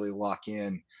Beaufort really lock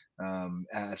in,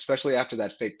 especially after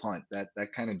that fake punt.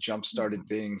 That kind of jump started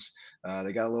things.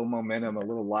 They got a little momentum, a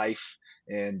little life,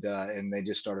 and they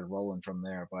just started rolling from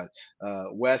there. But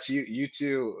Wes, you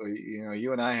too,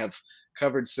 you and I have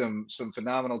covered some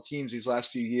phenomenal teams these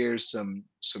last few years,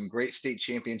 some great state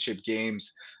championship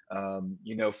games.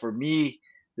 For me,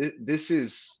 this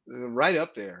is right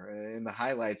up there in the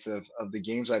highlights of the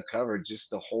games I've covered.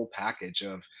 Just the whole package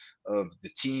of the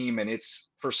team and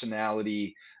its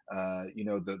personality,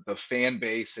 the fan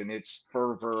base and its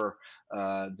fervor,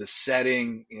 the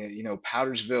setting.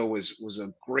 Powdersville was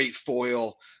a great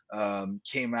foil.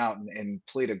 Came out and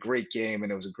played a great game,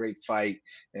 and it was a great fight,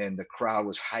 and the crowd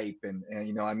was hype, and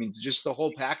just the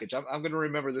whole package. I'm going to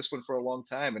remember this one for a long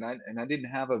time, and I didn't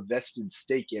have a vested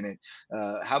stake in it.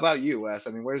 How about you, Wes?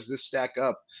 I mean, where does this stack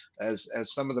up as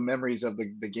some of the memories of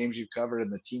the games you've covered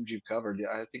and the teams you've covered?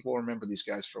 I think we'll remember these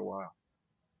guys for a while.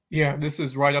 Yeah, this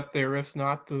is right up there, if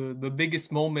not the biggest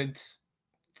moment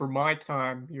for my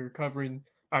time you're covering.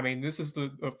 I mean, this is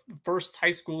the first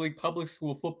high school league public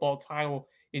school football title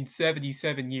in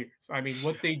 77 years. I mean,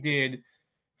 what they did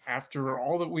after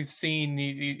all that we've seen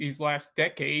these last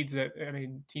decades,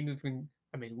 teams have been,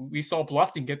 we saw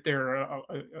Bluffton get there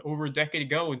over a decade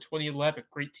ago in 2011.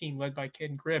 Great team led by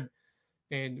Ken Cribb.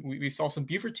 And we saw some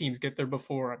Beaufort teams get there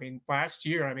before. Last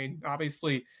year,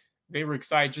 obviously they were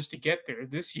excited just to get there.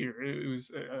 This year, it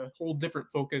was a whole different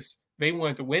focus. They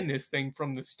wanted to win this thing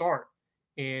from the start,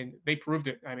 and they proved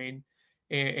it.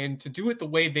 And to do it the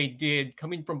way they did,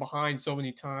 coming from behind so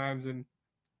many times, and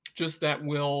just that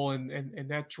will and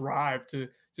that drive to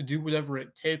do whatever it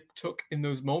took in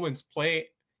those moments, play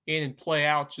in and play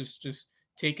out, just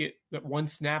take it that one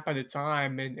snap at a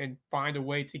time and find a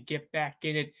way to get back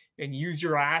in it and use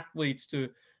your athletes to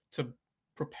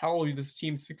propel this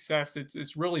team's success.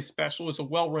 It's really special. It's a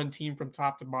well-run team from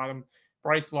top to bottom.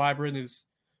 Bryce Lybrand is,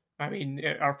 I mean,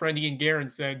 our friend Ian Guerin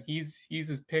said he's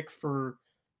his pick for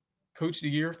Coach of the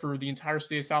Year for the entire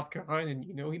state of South Carolina, and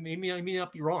he may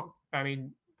not be wrong. I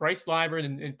mean, Bryce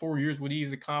Lybrand in 4 years, what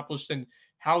he's accomplished and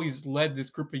how he's led this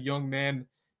group of young men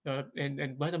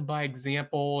and led them by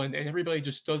example, and everybody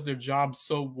just does their job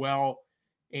so well.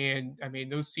 And I mean,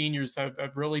 those seniors have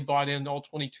really bought in, all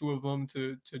 22 of them,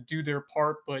 to do their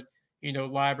part. But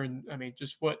Lybrand, I mean,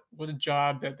 just what a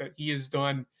job that he has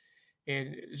done,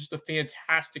 and just a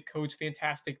fantastic coach,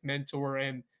 fantastic mentor,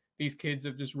 and these kids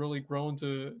have just really grown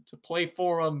to play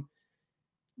for him.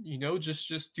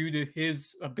 Just due to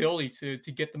his ability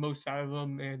to get the most out of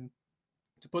them and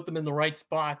to put them in the right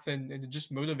spots and to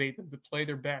just motivate them to play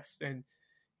their best. And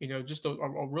just a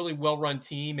really well-run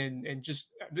team, and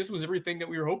just this was everything that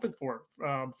we were hoping for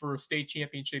a state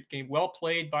championship game. Well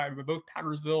played by both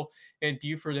Powdersville and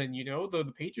Beaufort, and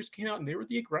the Patriots came out and they were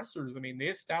the aggressors. I mean, they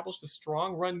established a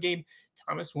strong run game.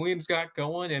 Thomas Williams got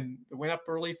going and went up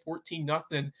early,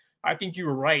 14-0. I think you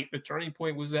were right. The turning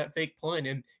point was that fake punt,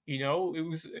 and it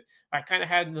was. I kind of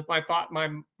had in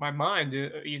my mind.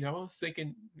 I was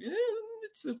thinking,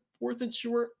 it's a 4th and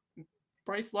short.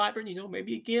 Bryce Lybrand,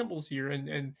 maybe he gambles here,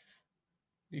 and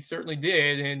he certainly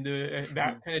did, and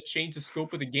that kind of changed the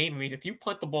scope of the game. I mean, if you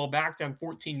punt the ball back down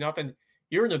 14-0,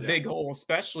 you're in a big hole,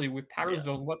 especially with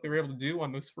Powdersville and what they were able to do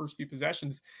on those first few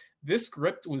possessions. This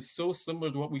script was so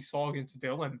similar to what we saw against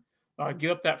Dillon.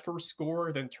 Give up that first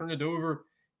score, then turn it over,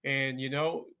 and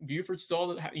Beaufort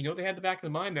still, they had the back of the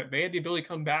mind that they had the ability to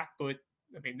come back, but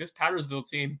I mean, this Powdersville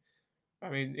team. I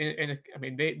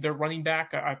mean, their running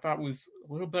back I thought was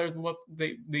a little better than what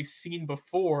they seen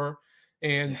before,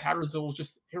 and Powdersville was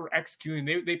just, they were executing.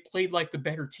 They played like the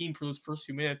better team for those first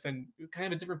few minutes, and kind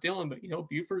of a different feeling. But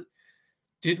Beaufort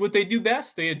did what they do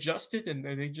best. They adjusted and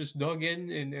they just dug in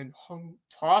and hung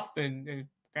tough and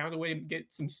found a way to get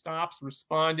some stops,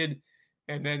 responded,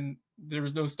 and then there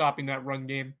was no stopping that run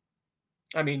game.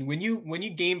 I mean, when you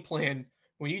game plan,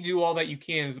 when you do all that you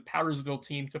can as a Powdersville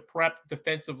team to prep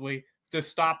defensively to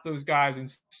stop those guys,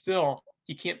 and still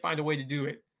he can't find a way to do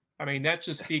it. I mean, that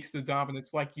just speaks to the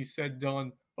dominance, like you said,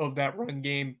 Dylan, of that run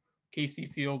game. Casey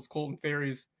Fields, Colton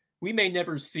Ferries. We may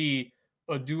never see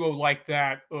a duo like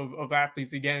that of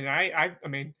athletes again. And I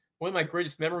mean, one of my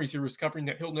greatest memories here was covering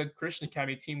that Hilton Head Christian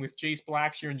Academy team with Jace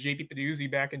Blackshear and JP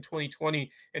Peduzzi back in 2020,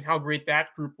 and how great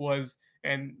that group was,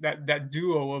 and that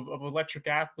duo of electric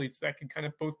athletes that can kind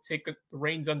of both take the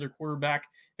reins under quarterback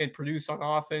and produce on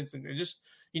offense, and just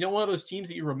one of those teams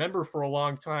that you remember for a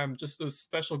long time, just those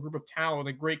special group of talent,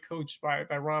 a great coach by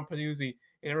Ron Panuzzi,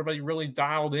 and everybody really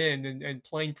dialed in and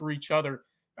playing for each other,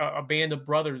 a band of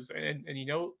brothers. And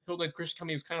Hilton Christian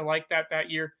Company was kind of like that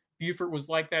year. Beaufort was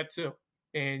like that too.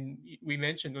 And we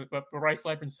mentioned what Bryce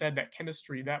Lybrand said, that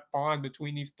chemistry, that bond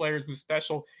between these players was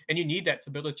special. And you need that to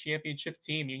build a championship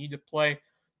team. You need to play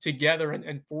together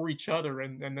and for each other,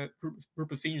 and that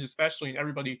group of seniors especially, and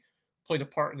everybody played a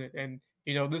part in it. And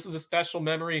this is a special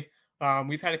memory.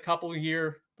 We've had a couple of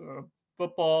year,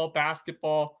 football,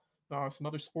 basketball, some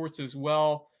other sports as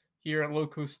well here at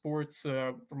Lowco Sports,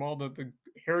 from all the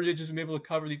heritages we've been able to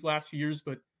cover these last few years.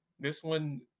 But this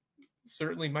one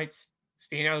certainly might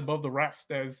stand out above the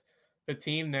rest as a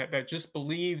team that just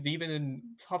believed, even in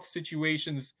tough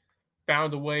situations,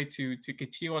 found a way to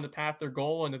continue on the path their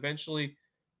goal and eventually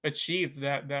achieve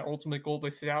that ultimate goal they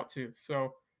set out to.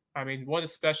 So, I mean, what a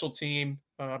special team.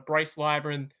 Bryce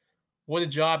Lybrand, what a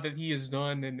job that he has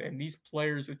done, and these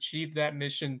players achieved that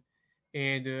mission.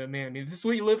 And man, I mean, this is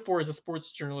what you live for as a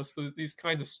sports journalist, these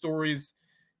kinds of stories,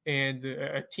 and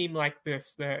a team like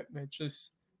this that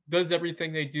just does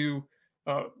everything they do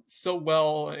so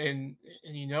well. And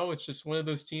it's just one of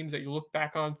those teams that you look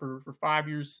back on for 5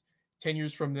 years, 10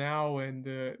 years from now,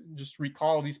 and just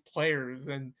recall these players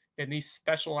and these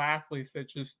special athletes that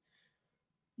just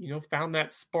found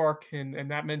that spark and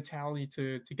that mentality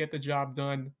to get the job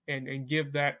done and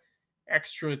give that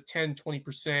extra 10,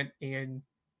 20%. And,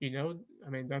 I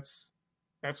mean, that's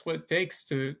what it takes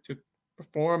to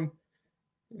perform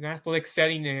in an athletic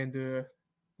setting. And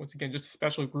once again, just a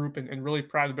special group, and really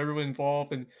proud of everyone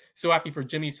involved, and so happy for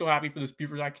Jimmy, so happy for this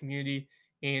Beaufort community,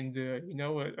 and,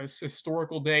 a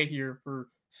historical day here for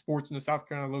sports in the South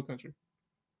Carolina Low Country.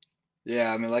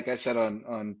 Yeah, I mean, like I said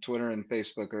on Twitter and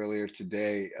Facebook earlier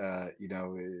today,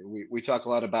 we talk a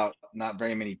lot about not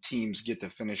very many teams get to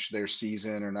finish their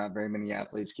season, or not very many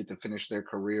athletes get to finish their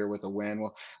career with a win.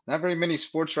 Well, not very many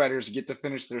sports writers get to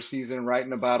finish their season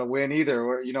writing about a win either.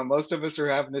 Or most of us are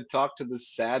having to talk to the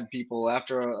sad people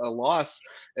after a loss,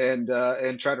 and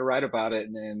try to write about it,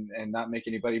 and not make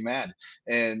anybody mad.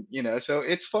 And so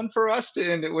it's fun for us to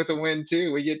end it with a win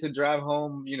too. We get to drive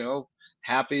home,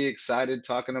 happy, excited,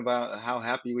 talking about how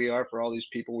happy we are for all these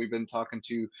people we've been talking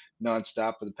to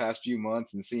nonstop for the past few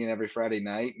months and seeing every Friday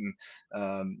night.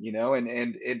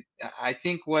 And I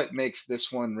think what makes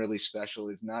this one really special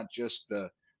is not just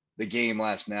the game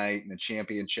last night and the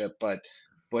championship, but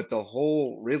the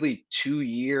whole really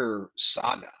 2-year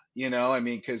saga. I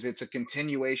mean, because it's a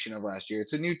continuation of last year.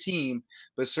 It's a new team,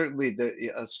 but certainly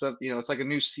it's like a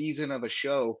new season of a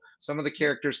show. Some of the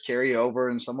characters carry over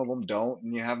and some of them don't,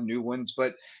 and you have new ones,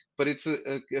 but it's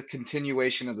a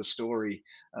continuation of the story.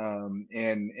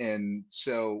 And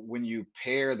so when you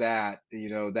pair that,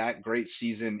 that great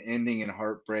season ending in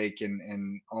heartbreak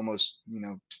and almost,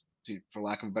 for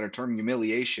lack of a better term,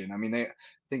 humiliation. I mean, I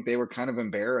think they were kind of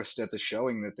embarrassed at the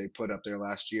showing that they put up there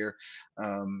last year.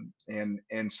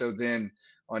 And so then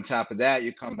on top of that,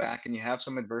 you come back and you have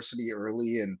some adversity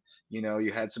early, and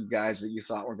you had some guys that you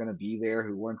thought were going to be there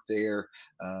who weren't there.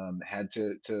 Had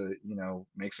to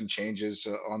make some changes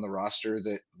on the roster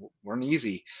that weren't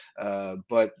easy,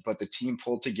 but the team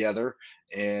pulled together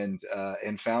and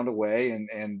found a way,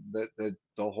 and the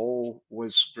whole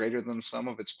was greater than the sum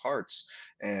of its parts.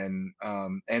 And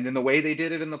then the way they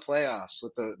did it in the playoffs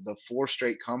with the 4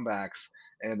 straight comebacks,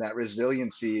 and that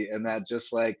resiliency, and that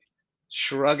just like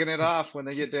shrugging it off when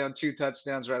they get down 2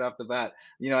 touchdowns right off the bat.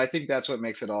 I think that's what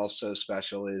makes it all so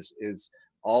special, is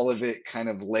all of it kind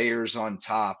of layers on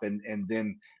top, and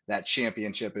then that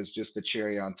championship is just the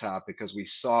cherry on top, because we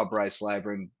saw Bryce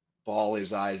Lybrand ball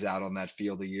his eyes out on that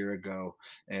field a year ago,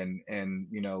 and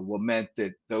lament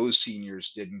that those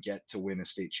seniors didn't get to win a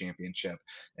state championship.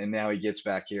 And now he gets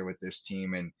back here with this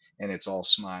team, and it's all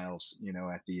smiles,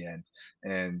 at the end.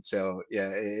 And so,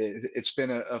 yeah, it's been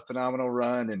a phenomenal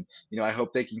run, and I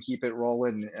hope they can keep it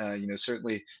rolling.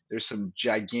 Certainly there's some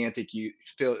gigantic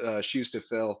shoes to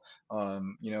fill,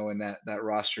 in that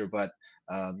roster, but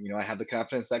I have the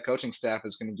confidence that coaching staff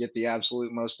is going to get the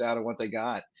absolute most out of what they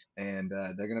got, and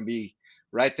they're going to be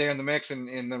right there in the mix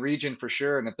in the region for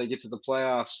sure. And if they get to the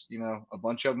playoffs, a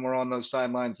bunch of them were on those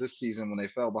sidelines this season when they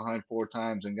fell behind 4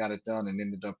 times and got it done and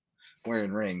ended up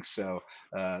wearing rings. So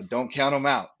don't count them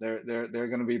out. They're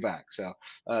going to be back. So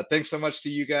thanks so much to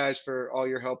you guys for all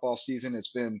your help all season.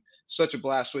 It's been such a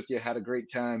blast with you. Had a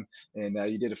great time, and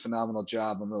you did a phenomenal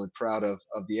job. I'm really proud of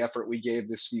the effort we gave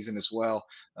this season as well.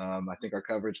 I think our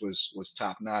coverage was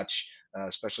top notch.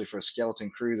 Especially for a skeleton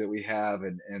crew that we have,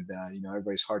 and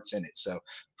everybody's heart's in it. So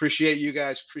appreciate you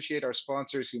guys, appreciate our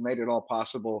sponsors who made it all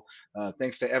possible.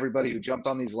 Thanks to everybody who jumped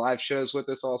on these live shows with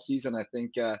us all season. I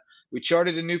think we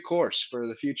charted a new course for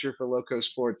the future for Lowco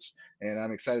Sports, and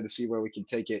I'm excited to see where we can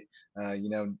take it.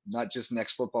 Not just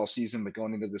next football season, but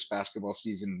going into this basketball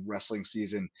season, wrestling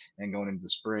season, and going into the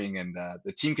spring. And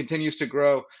the team continues to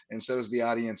grow, and so does the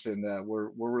audience, and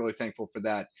we're really thankful for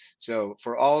that. So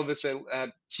for all of us at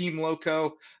Team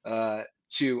Lowco,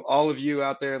 to all of you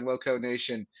out there in Lowco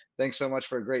Nation, thanks so much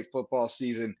for a great football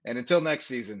season. And until next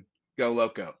season, go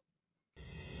Lowco.